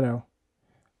DiBenedetto,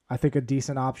 I think a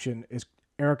decent option is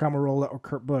Eric Almirola or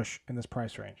Kurt Busch in this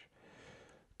price range.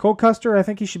 Cole Custer, I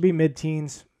think he should be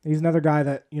mid-teens. He's another guy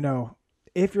that,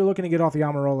 if you're looking to get off the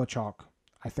Almirola chalk,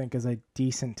 I think is a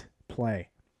decent play.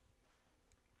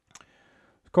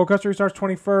 Cole Custer, he starts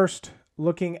 21st.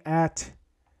 Looking at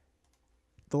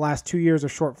the last 2 years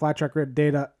of short flat track grid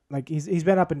data, like he's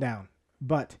been up and down.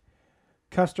 But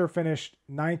Custer finished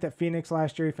 9th at Phoenix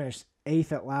last year. He finished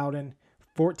 8th at Loudon,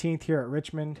 14th here at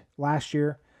Richmond last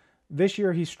year. This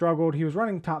year he struggled. He was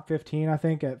running top 15, I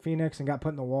think, at Phoenix and got put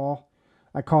in the wall.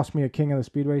 That cost me a King of the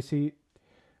Speedway seat.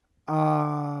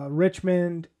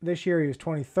 Richmond, this year he was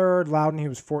 23rd. Loudon, he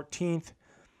was 14th.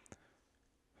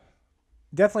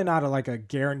 Definitely not a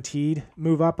guaranteed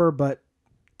move upper, but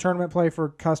tournament play for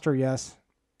Custer, yes.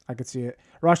 I could see it.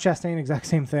 Ross Chastain, exact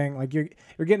same thing. Like you're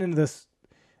getting into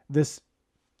this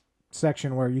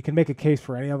section where you can make a case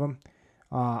for any of them.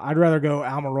 I'd rather go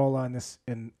Almirola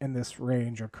in this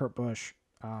range or Kurt Busch.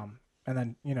 And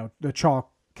then, the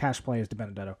chalk cash play is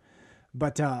DiBenedetto.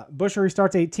 But Buescher, he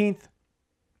starts 18th.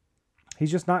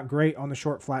 He's just not great on the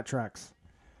short flat tracks.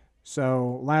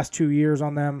 So last 2 years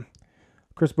on them,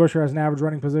 Chris Buescher has an average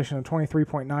running position of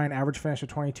 23.9, average finish of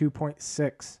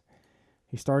 22.6.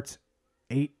 He starts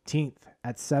 18th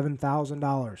at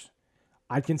 $7,000.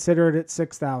 I'd consider it at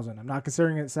 $6,000. I'm not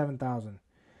considering it at $7,000.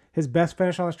 His best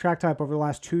finish on this track type over the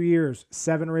last 2 years,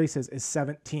 7 races, is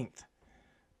 17th.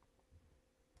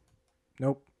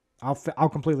 Nope. I'll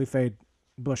completely fade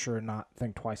Buescher and not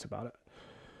think twice about it.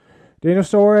 Daniel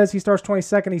Suarez, he starts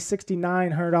 22nd. He's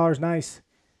 $6,900. Nice.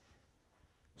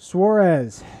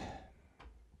 Suarez,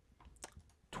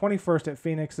 21st at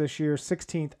Phoenix this year,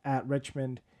 16th at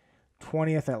Richmond,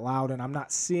 20th at Loudon. I'm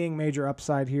not seeing major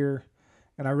upside here,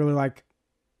 and I really like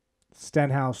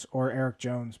Stenhouse or Eric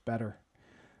Jones better.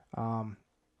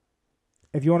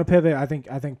 If you want to pivot, I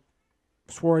think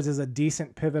Suarez is a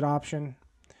decent pivot option.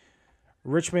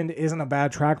 Richmond isn't a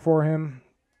bad track for him.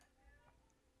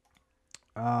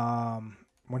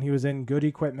 When he was in good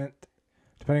equipment,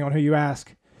 depending on who you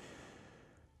ask.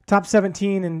 Top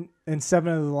 17 in 7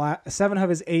 of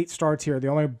his 8 starts here. The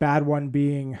only bad one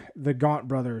being the Gaunt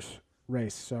brothers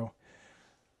race. So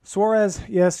Suarez,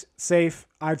 yes, safe.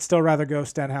 I'd still rather go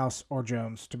Stenhouse or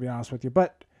Jones, to be honest with you.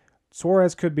 But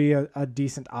Suarez could be a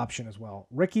decent option as well.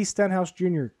 Ricky Stenhouse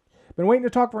Jr. Been waiting to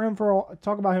talk about him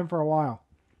for a while.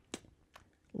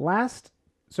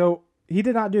 So he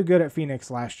did not do good at Phoenix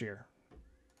last year.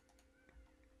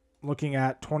 Looking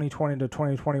at 2020 to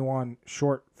 2021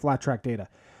 short flat track data.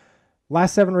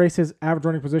 Last 7 races, average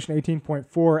running position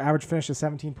 18.4, average finish is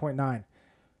 17.9.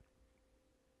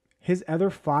 His other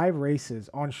 5 races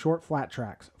on short flat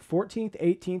tracks, 14th,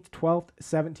 18th, 12th,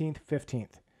 17th,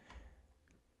 15th.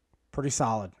 Pretty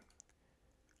solid.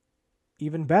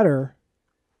 Even better,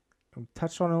 I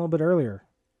touched on it a little bit earlier.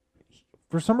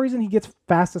 For some reason, he gets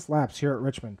fastest laps here at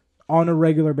Richmond on a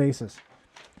regular basis.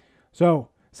 So,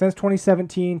 since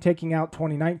 2017, taking out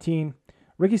 2019,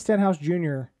 Ricky Stenhouse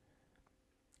Jr.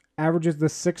 averages the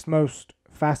 6th most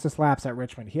fastest laps at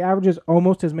Richmond. He averages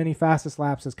almost as many fastest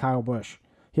laps as Kyle Busch.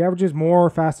 He averages more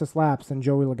fastest laps than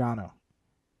Joey Logano.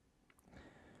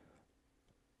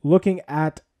 Looking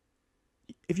at,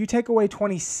 if you take away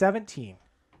 2017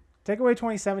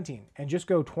 and just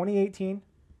go 2018,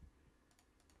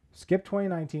 skip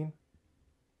 2019,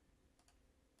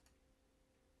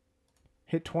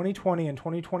 hit 2020 and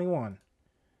 2021,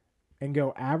 and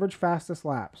go average fastest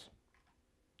laps,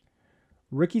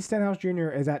 Ricky Stenhouse Jr.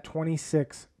 is at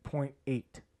 26.8.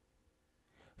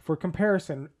 For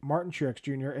comparison, Martin Truex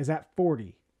Jr. is at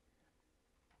 40.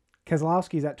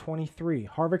 Keselowski's at 23.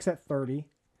 Harvick's at 30.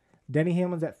 Denny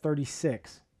Hamlin's at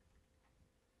 36.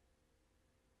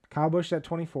 Kyle Busch at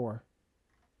 24.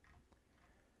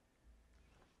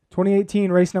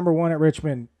 2018, race number 1 at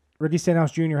Richmond, Ricky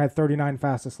Stenhouse Jr. had 39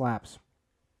 fastest laps.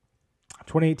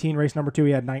 2018, race number 2,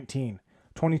 he had 19.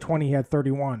 2020, he had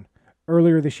 31.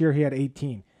 Earlier this year, he had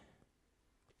 18.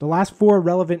 The last 4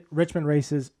 relevant Richmond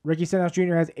races, Ricky Stenhouse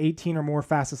Jr. has 18 or more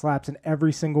fastest laps in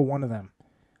every single one of them.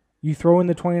 You throw in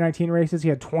the 2019 races, he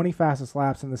had 20 fastest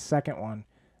laps in the second one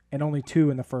and only 2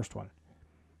 in the first one.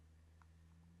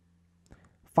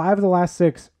 5 of the last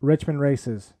 6 Richmond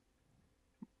races,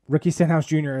 Ricky Stenhouse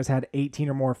Jr. has had 18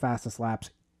 or more fastest laps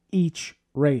each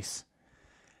race.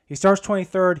 He starts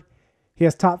 23rd. He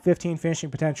has top 15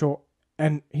 finishing potential,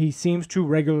 and he seems to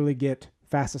regularly get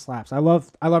fastest laps. I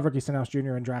love Ricky Stenhouse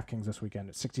Jr. in DraftKings this weekend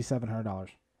at $6,700.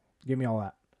 Give me all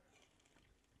that.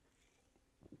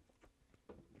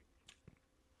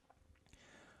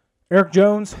 Eric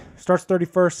Jones starts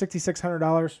 31st,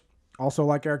 $6,600. Also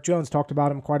like Eric Jones, talked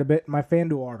about him quite a bit in my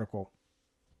FanDuel article.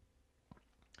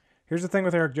 Here's the thing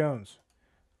with Eric Jones.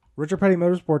 Richard Petty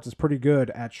Motorsports is pretty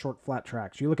good at short flat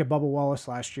tracks. You look at Bubba Wallace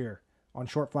last year on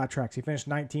short flat tracks. He finished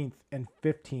 19th and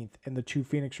 15th in the 2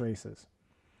 Phoenix races.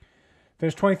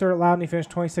 Finished 23rd at Loudon. He finished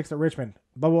 26th at Richmond.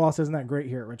 Bubba Wallace isn't that great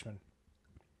here at Richmond.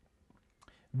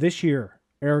 This year,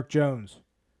 Eric Jones,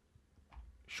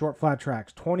 short flat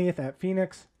tracks. 20th at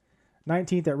Phoenix,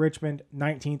 19th at Richmond,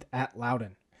 19th at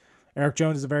Loudon. Eric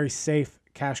Jones is a very safe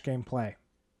cash game play.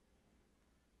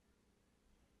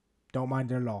 Don't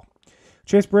mind it at all.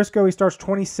 Chase Briscoe, he starts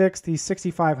 26th. He's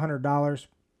 $6,500.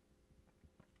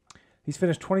 He's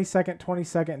finished 22nd,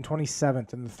 22nd, and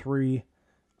 27th in the 3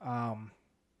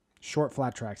 short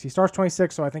flat tracks. He starts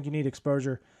 26th, so I think you need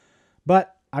exposure.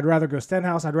 But I'd rather go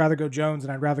Stenhouse, I'd rather go Jones,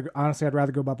 and I'd rather go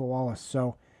Bubba Wallace.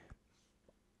 So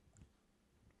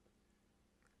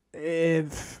you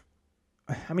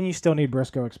still need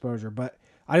Briscoe exposure, but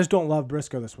I just don't love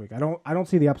Briscoe this week. I don't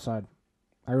see the upside.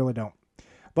 I really don't.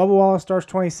 Bubba Wallace starts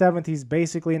 27th. He's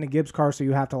basically in a Gibbs car, so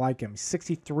you have to like him.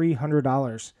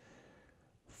 $6,300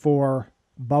 for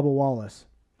Bubba Wallace.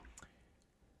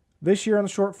 This year on the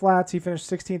short flats, he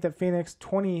finished 16th at Phoenix,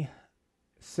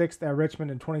 26th at Richmond,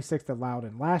 and 26th at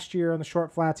Loudon. Last year on the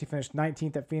short flats, he finished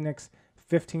 19th at Phoenix,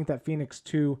 15th at Phoenix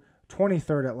 2,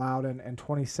 23rd at Loudon, and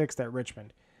 26th at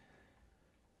Richmond.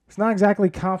 It's not exactly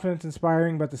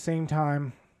confidence-inspiring, but at the same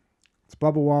time, it's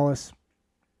Bubba Wallace.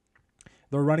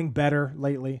 They're running better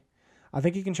lately. I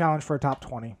think he can challenge for a top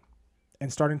 20.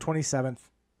 And starting 27th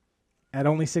at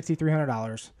only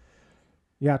 $6,300,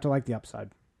 you have to like the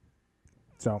upside.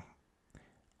 So,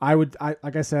 like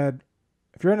I said,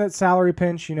 if you're in a salary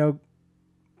pinch,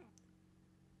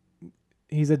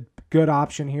 he's a good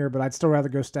option here, but I'd still rather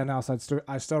go Stenhouse. I'd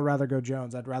still rather go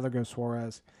Jones. I'd rather go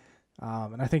Suarez.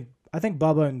 And I think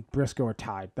Bubba and Briscoe are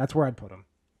tied. That's where I'd put him.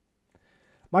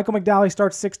 Michael McDowell, he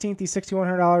starts 16th. He's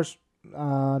 $6,100.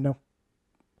 No.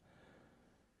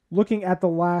 Looking at the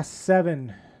last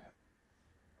 7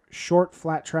 short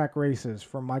flat track races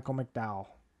for Michael McDowell.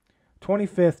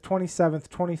 25th, 27th,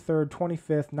 23rd,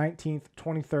 25th, 19th,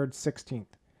 23rd, 16th.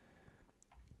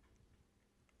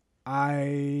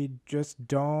 I just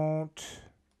don't...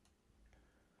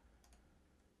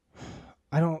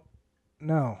 I don't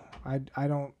know. I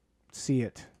don't see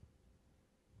it.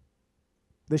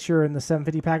 This year in the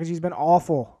 750 package, he's been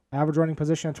awful. Average running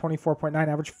position of 24.9.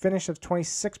 Average finish of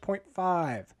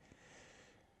 26.5.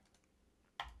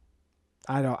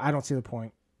 I don't see the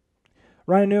point.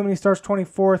 Ryan Newman, he starts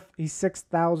 24th. He's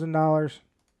 $6,000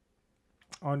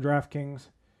 on DraftKings.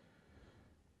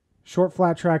 Short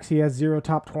flat tracks, he has 0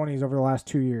 top 20s over the last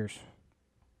 2 years.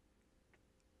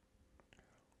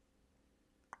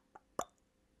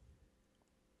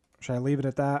 Should I leave it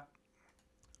at that?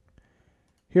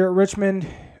 Here at Richmond,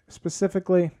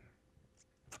 specifically,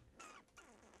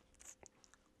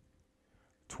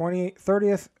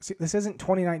 30th. See, this isn't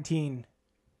 2019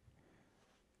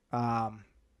 Ryan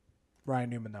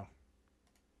Newman, though.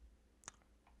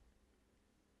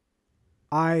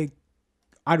 I'd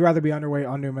rather be underweight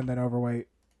on Newman than overweight.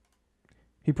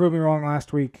 He proved me wrong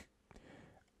last week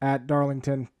at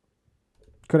Darlington.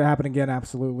 Could have happened again,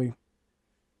 absolutely.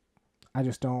 I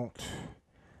just don't.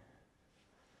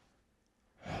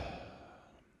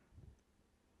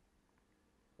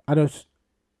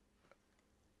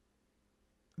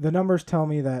 The numbers tell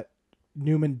me that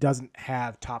Newman doesn't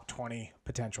have top 20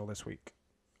 potential this week,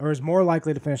 or is more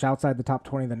likely to finish outside the top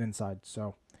 20 than inside.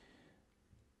 So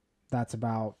that's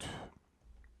about,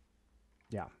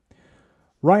 yeah.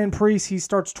 Ryan Preece, he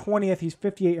starts 20th. He's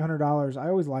 $5,800. I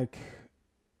always like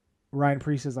Ryan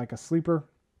Preece as like a sleeper.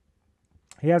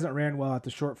 He hasn't ran well at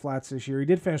the short flats this year. He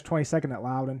did finish 22nd at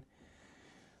Loudon.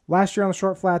 Last year on the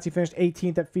short flats, he finished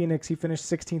 18th at Phoenix. He finished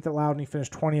 16th at Loudon. He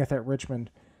finished 20th at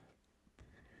Richmond.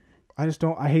 I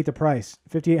hate the price.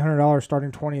 $5,800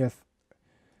 starting 20th.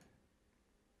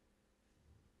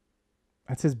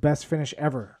 That's his best finish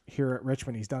ever here at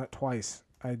Richmond. He's done it twice.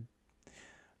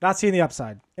 Not seeing the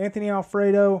upside. Anthony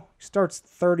Alfredo starts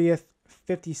 30th,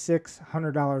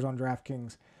 $5,600 on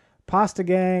DraftKings. Pasta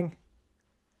Gang,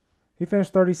 he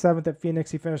finished 37th at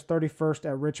Phoenix. He finished 31st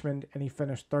at Richmond, and he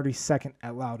finished 32nd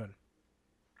at Loudon.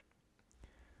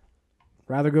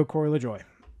 Rather go Corey LaJoie.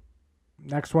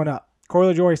 Next one up.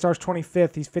 Corey LaJoie starts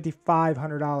 25th. He's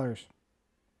 $5,500.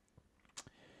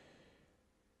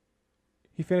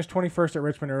 He finished 21st at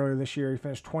Richmond earlier this year. He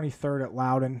finished 23rd at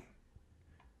Loudon.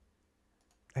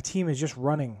 That team is just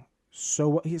running so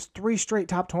well. He has 3 straight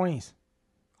top 20s.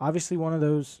 Obviously one of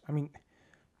those,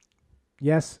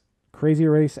 yes, crazy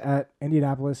race at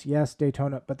Indianapolis. Yes,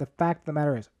 Daytona. But the fact of the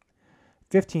matter is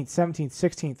 15th, 17th,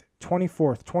 16th,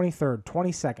 24th, 23rd,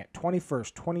 22nd,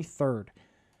 21st, 23rd.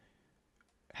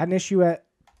 Had an issue at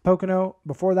Pocono.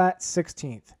 Before that,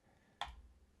 16th.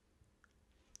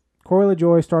 Corey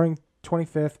LaJoie starting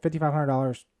 25th,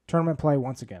 $5,500. Tournament play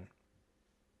once again.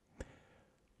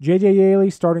 J.J.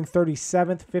 Yaley starting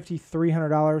 37th,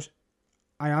 $5,300.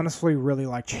 I honestly really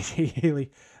like J.J. Yaley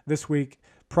this week.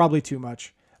 Probably too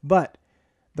much. But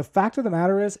the fact of the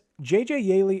matter is, J.J.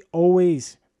 Yaley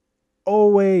always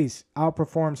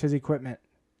outperforms his equipment.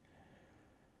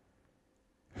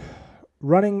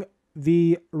 Running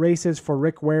the races for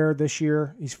Rick Ware this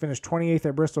year, he's finished 28th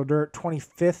at Bristol Dirt,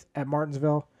 25th at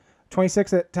Martinsville,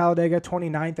 26th at Talladega,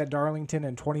 29th at Darlington,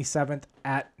 and 27th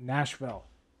at Nashville.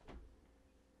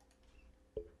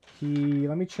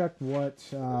 Let me check what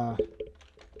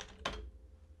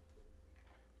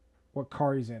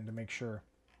car he's in to make sure.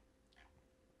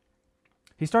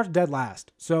 He starts dead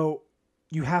last, so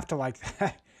you have to like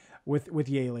that with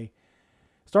Yaley.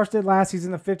 Starts dead last. He's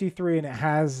in the 53, and it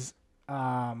has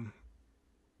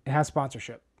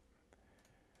sponsorship.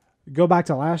 Go back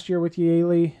to last year with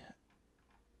Yaley.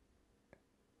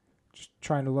 Just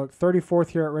trying to look. 34th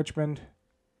here at Richmond.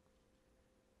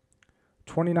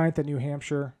 29th at New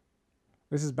Hampshire.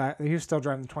 This is back. He's still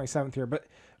driving the 27th here, but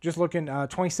just looking.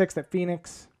 26th at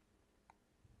Phoenix.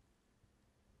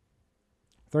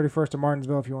 31st at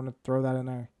Martinsville, if you want to throw that in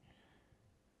there.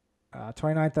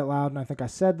 29th at Loudon. I think I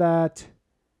said that.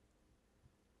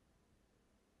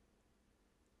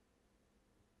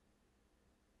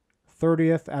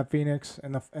 30th at Phoenix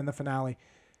in the finale.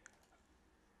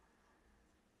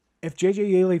 If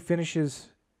J.J. Yaley finishes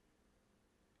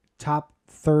top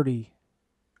 30,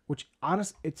 which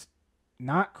honest, it's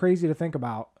not crazy to think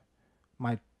about.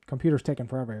 My computer's taking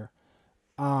forever here.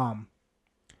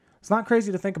 It's not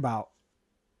crazy to think about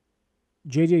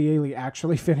J.J. Yaley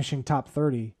actually finishing top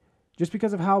 30, just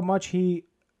because of how much he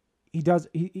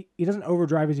doesn't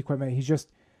overdrive his equipment. He's just,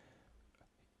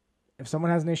 if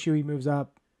someone has an issue, he moves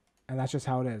up. And that's just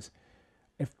how it is.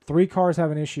 If 3 cars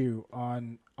have an issue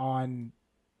on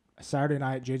Saturday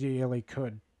night, J.J. Yaley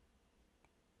could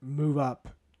move up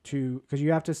to, because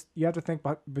you have to think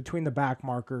between the back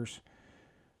markers.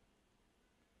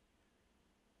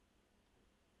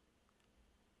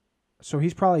 So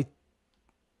he's probably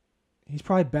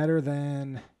better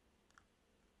than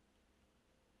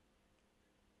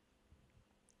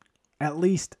at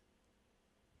least.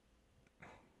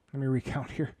 Let me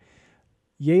recount here.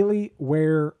 Yaley,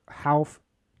 Ware, Hauff,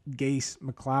 Gase,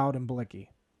 McLeod, and Bilicki.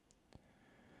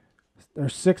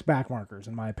 There's 6 back markers,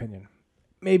 in my opinion.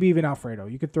 Maybe even Alfredo.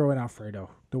 You could throw in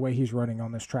Alfredo, the way he's running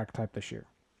on this track type this year.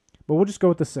 But we'll just go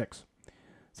with the 6.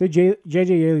 Say J.J.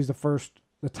 Yaley's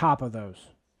the top of those.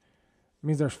 It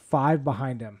means there's 5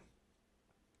 behind him.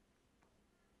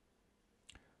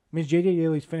 It means J.J.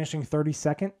 Yaley's finishing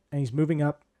 32nd, and he's moving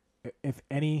up if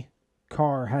any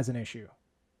car has an issue.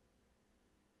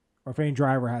 Or if any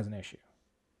driver has an issue.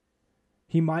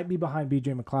 He might be behind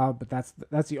B.J. McLeod, but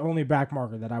that's the only back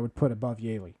marker that I would put above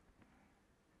Yaley.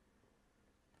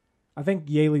 I think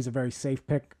Yaley's a very safe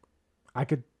pick. I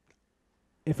could,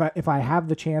 if I have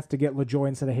the chance to get LaJoie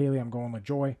instead of Haley, I'm going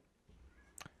LaJoie.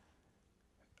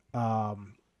 But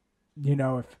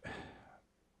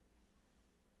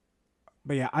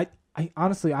yeah, I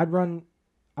honestly, I'd run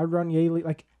Yaley.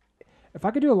 Like, if I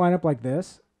could do a lineup like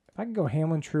this, if I could go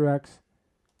Hamlin, Truex,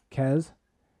 Kez,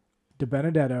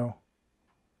 DiBenedetto,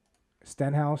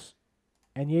 Stenhouse,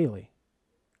 and Yaley.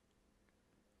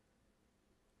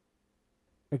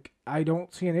 Like, I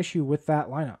don't see an issue with that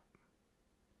lineup.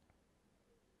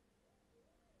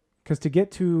 Because to get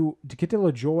to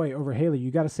LaJoie over Haley,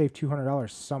 you got to save $200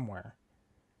 somewhere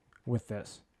with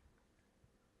this.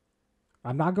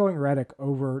 I'm not going Reddick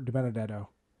over DiBenedetto.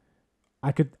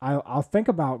 I'll think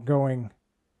about going,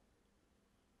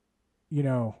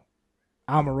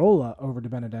 Almirola over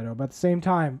DiBenedetto, but at the same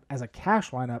time, as a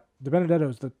cash lineup, DiBenedetto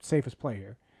is the safest play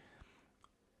here.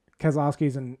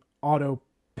 Keselowski's an auto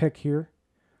pick here.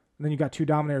 And then you got 2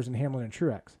 dominators in Hamlin and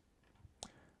Truex.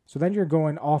 So then you're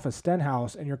going off of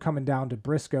Stenhouse and you're coming down to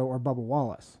Briscoe or Bubba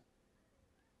Wallace.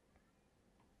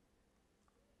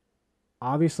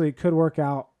 Obviously, it could work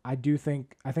out. I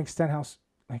think Stenhouse,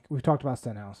 like we've talked about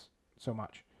Stenhouse so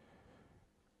much.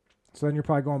 So then you're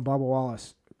probably going Bubba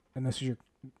Wallace, and this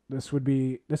would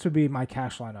be my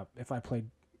cash lineup if I played,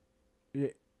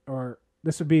 or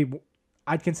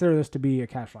I'd consider this to be a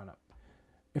cash lineup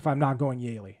if I'm not going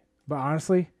Yaley. But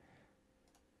honestly,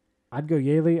 I'd go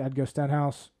Yaley, I'd go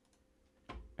Stenhouse,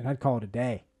 and I'd call it a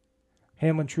day.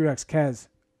 Hamlin, Truex, Kez,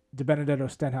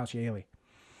 DiBenedetto, Stenhouse, Yaley.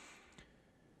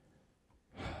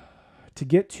 To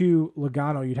get to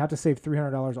Logano, you'd have to save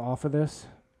 $300 off of this.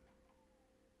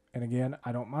 And again,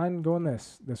 I don't mind going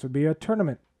this. This would be a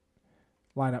tournament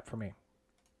lineup for me.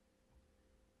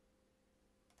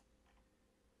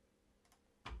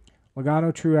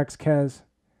 Logano, Truex, Kez,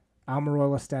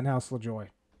 Almirola, Stenhouse, LaJoy.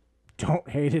 Don't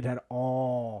hate it at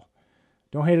all.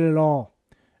 Don't hate it at all.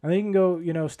 And then you can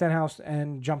go, Stenhouse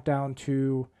and jump down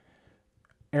to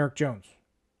Eric Jones.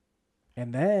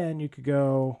 And then you could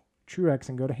go Truex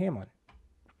and go to Hamlin.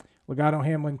 Logano,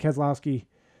 Hamlin, Keselowski,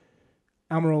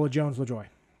 Almirola, Jones, LaJoy.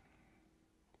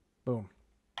 Boom.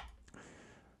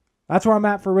 That's where I'm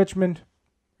at for Richmond.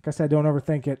 Like I said, don't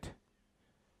overthink it.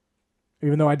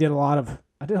 Even though I did a lot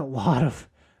of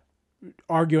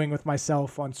arguing with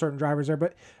myself on certain drivers there,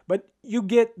 but you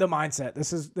get the mindset.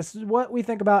 This is what we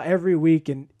think about every week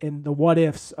in the what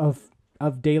ifs of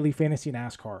daily fantasy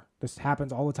NASCAR. This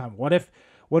happens all the time. What if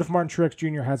Martin Truex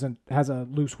Jr. has a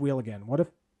loose wheel again? What if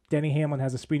Denny Hamlin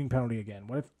has a speeding penalty again?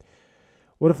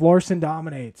 What if Larson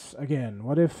dominates again?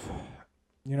 What if,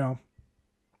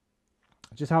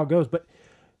 just how it goes. But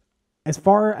as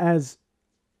far as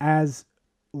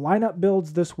lineup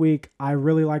builds this week, I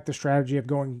really like the strategy of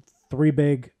going 3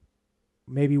 big,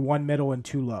 maybe 1 middle and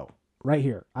 2 low. Right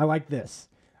here. I like this.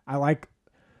 I like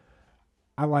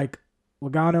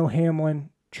Logano, Hamlin,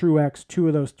 Truex, 2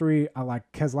 of those 3. I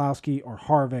like Keselowski or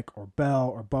Harvick or Bell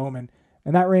or Bowman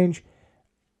in that range.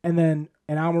 And then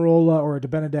an Almirola or a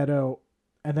DiBenedetto,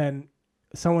 and then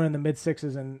someone in the mid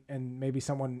 6s and maybe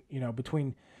someone,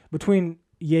 between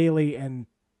Yaley and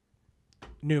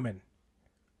Newman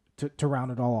to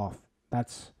round it all off.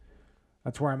 That's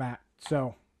where I'm at.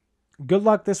 So good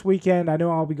luck this weekend. I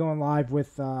know I'll be going live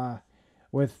with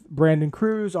Brandon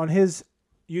Cruz on his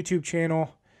YouTube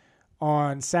channel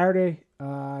on Saturday.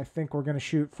 I think we're going to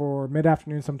shoot for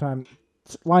mid-afternoon sometime.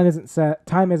 Line isn't set.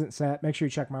 Time isn't set. Make sure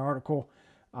you check my article.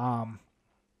 But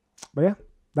yeah,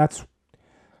 that's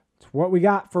what we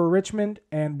got for Richmond,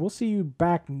 and we'll see you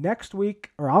back next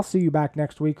week, or I'll see you back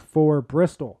next week for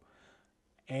Bristol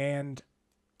and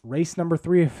race number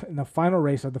 3 in the final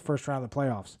race of the first round of the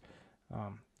playoffs.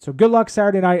 So good luck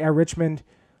Saturday night at Richmond.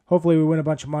 Hopefully we win a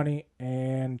bunch of money,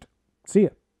 and see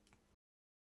you.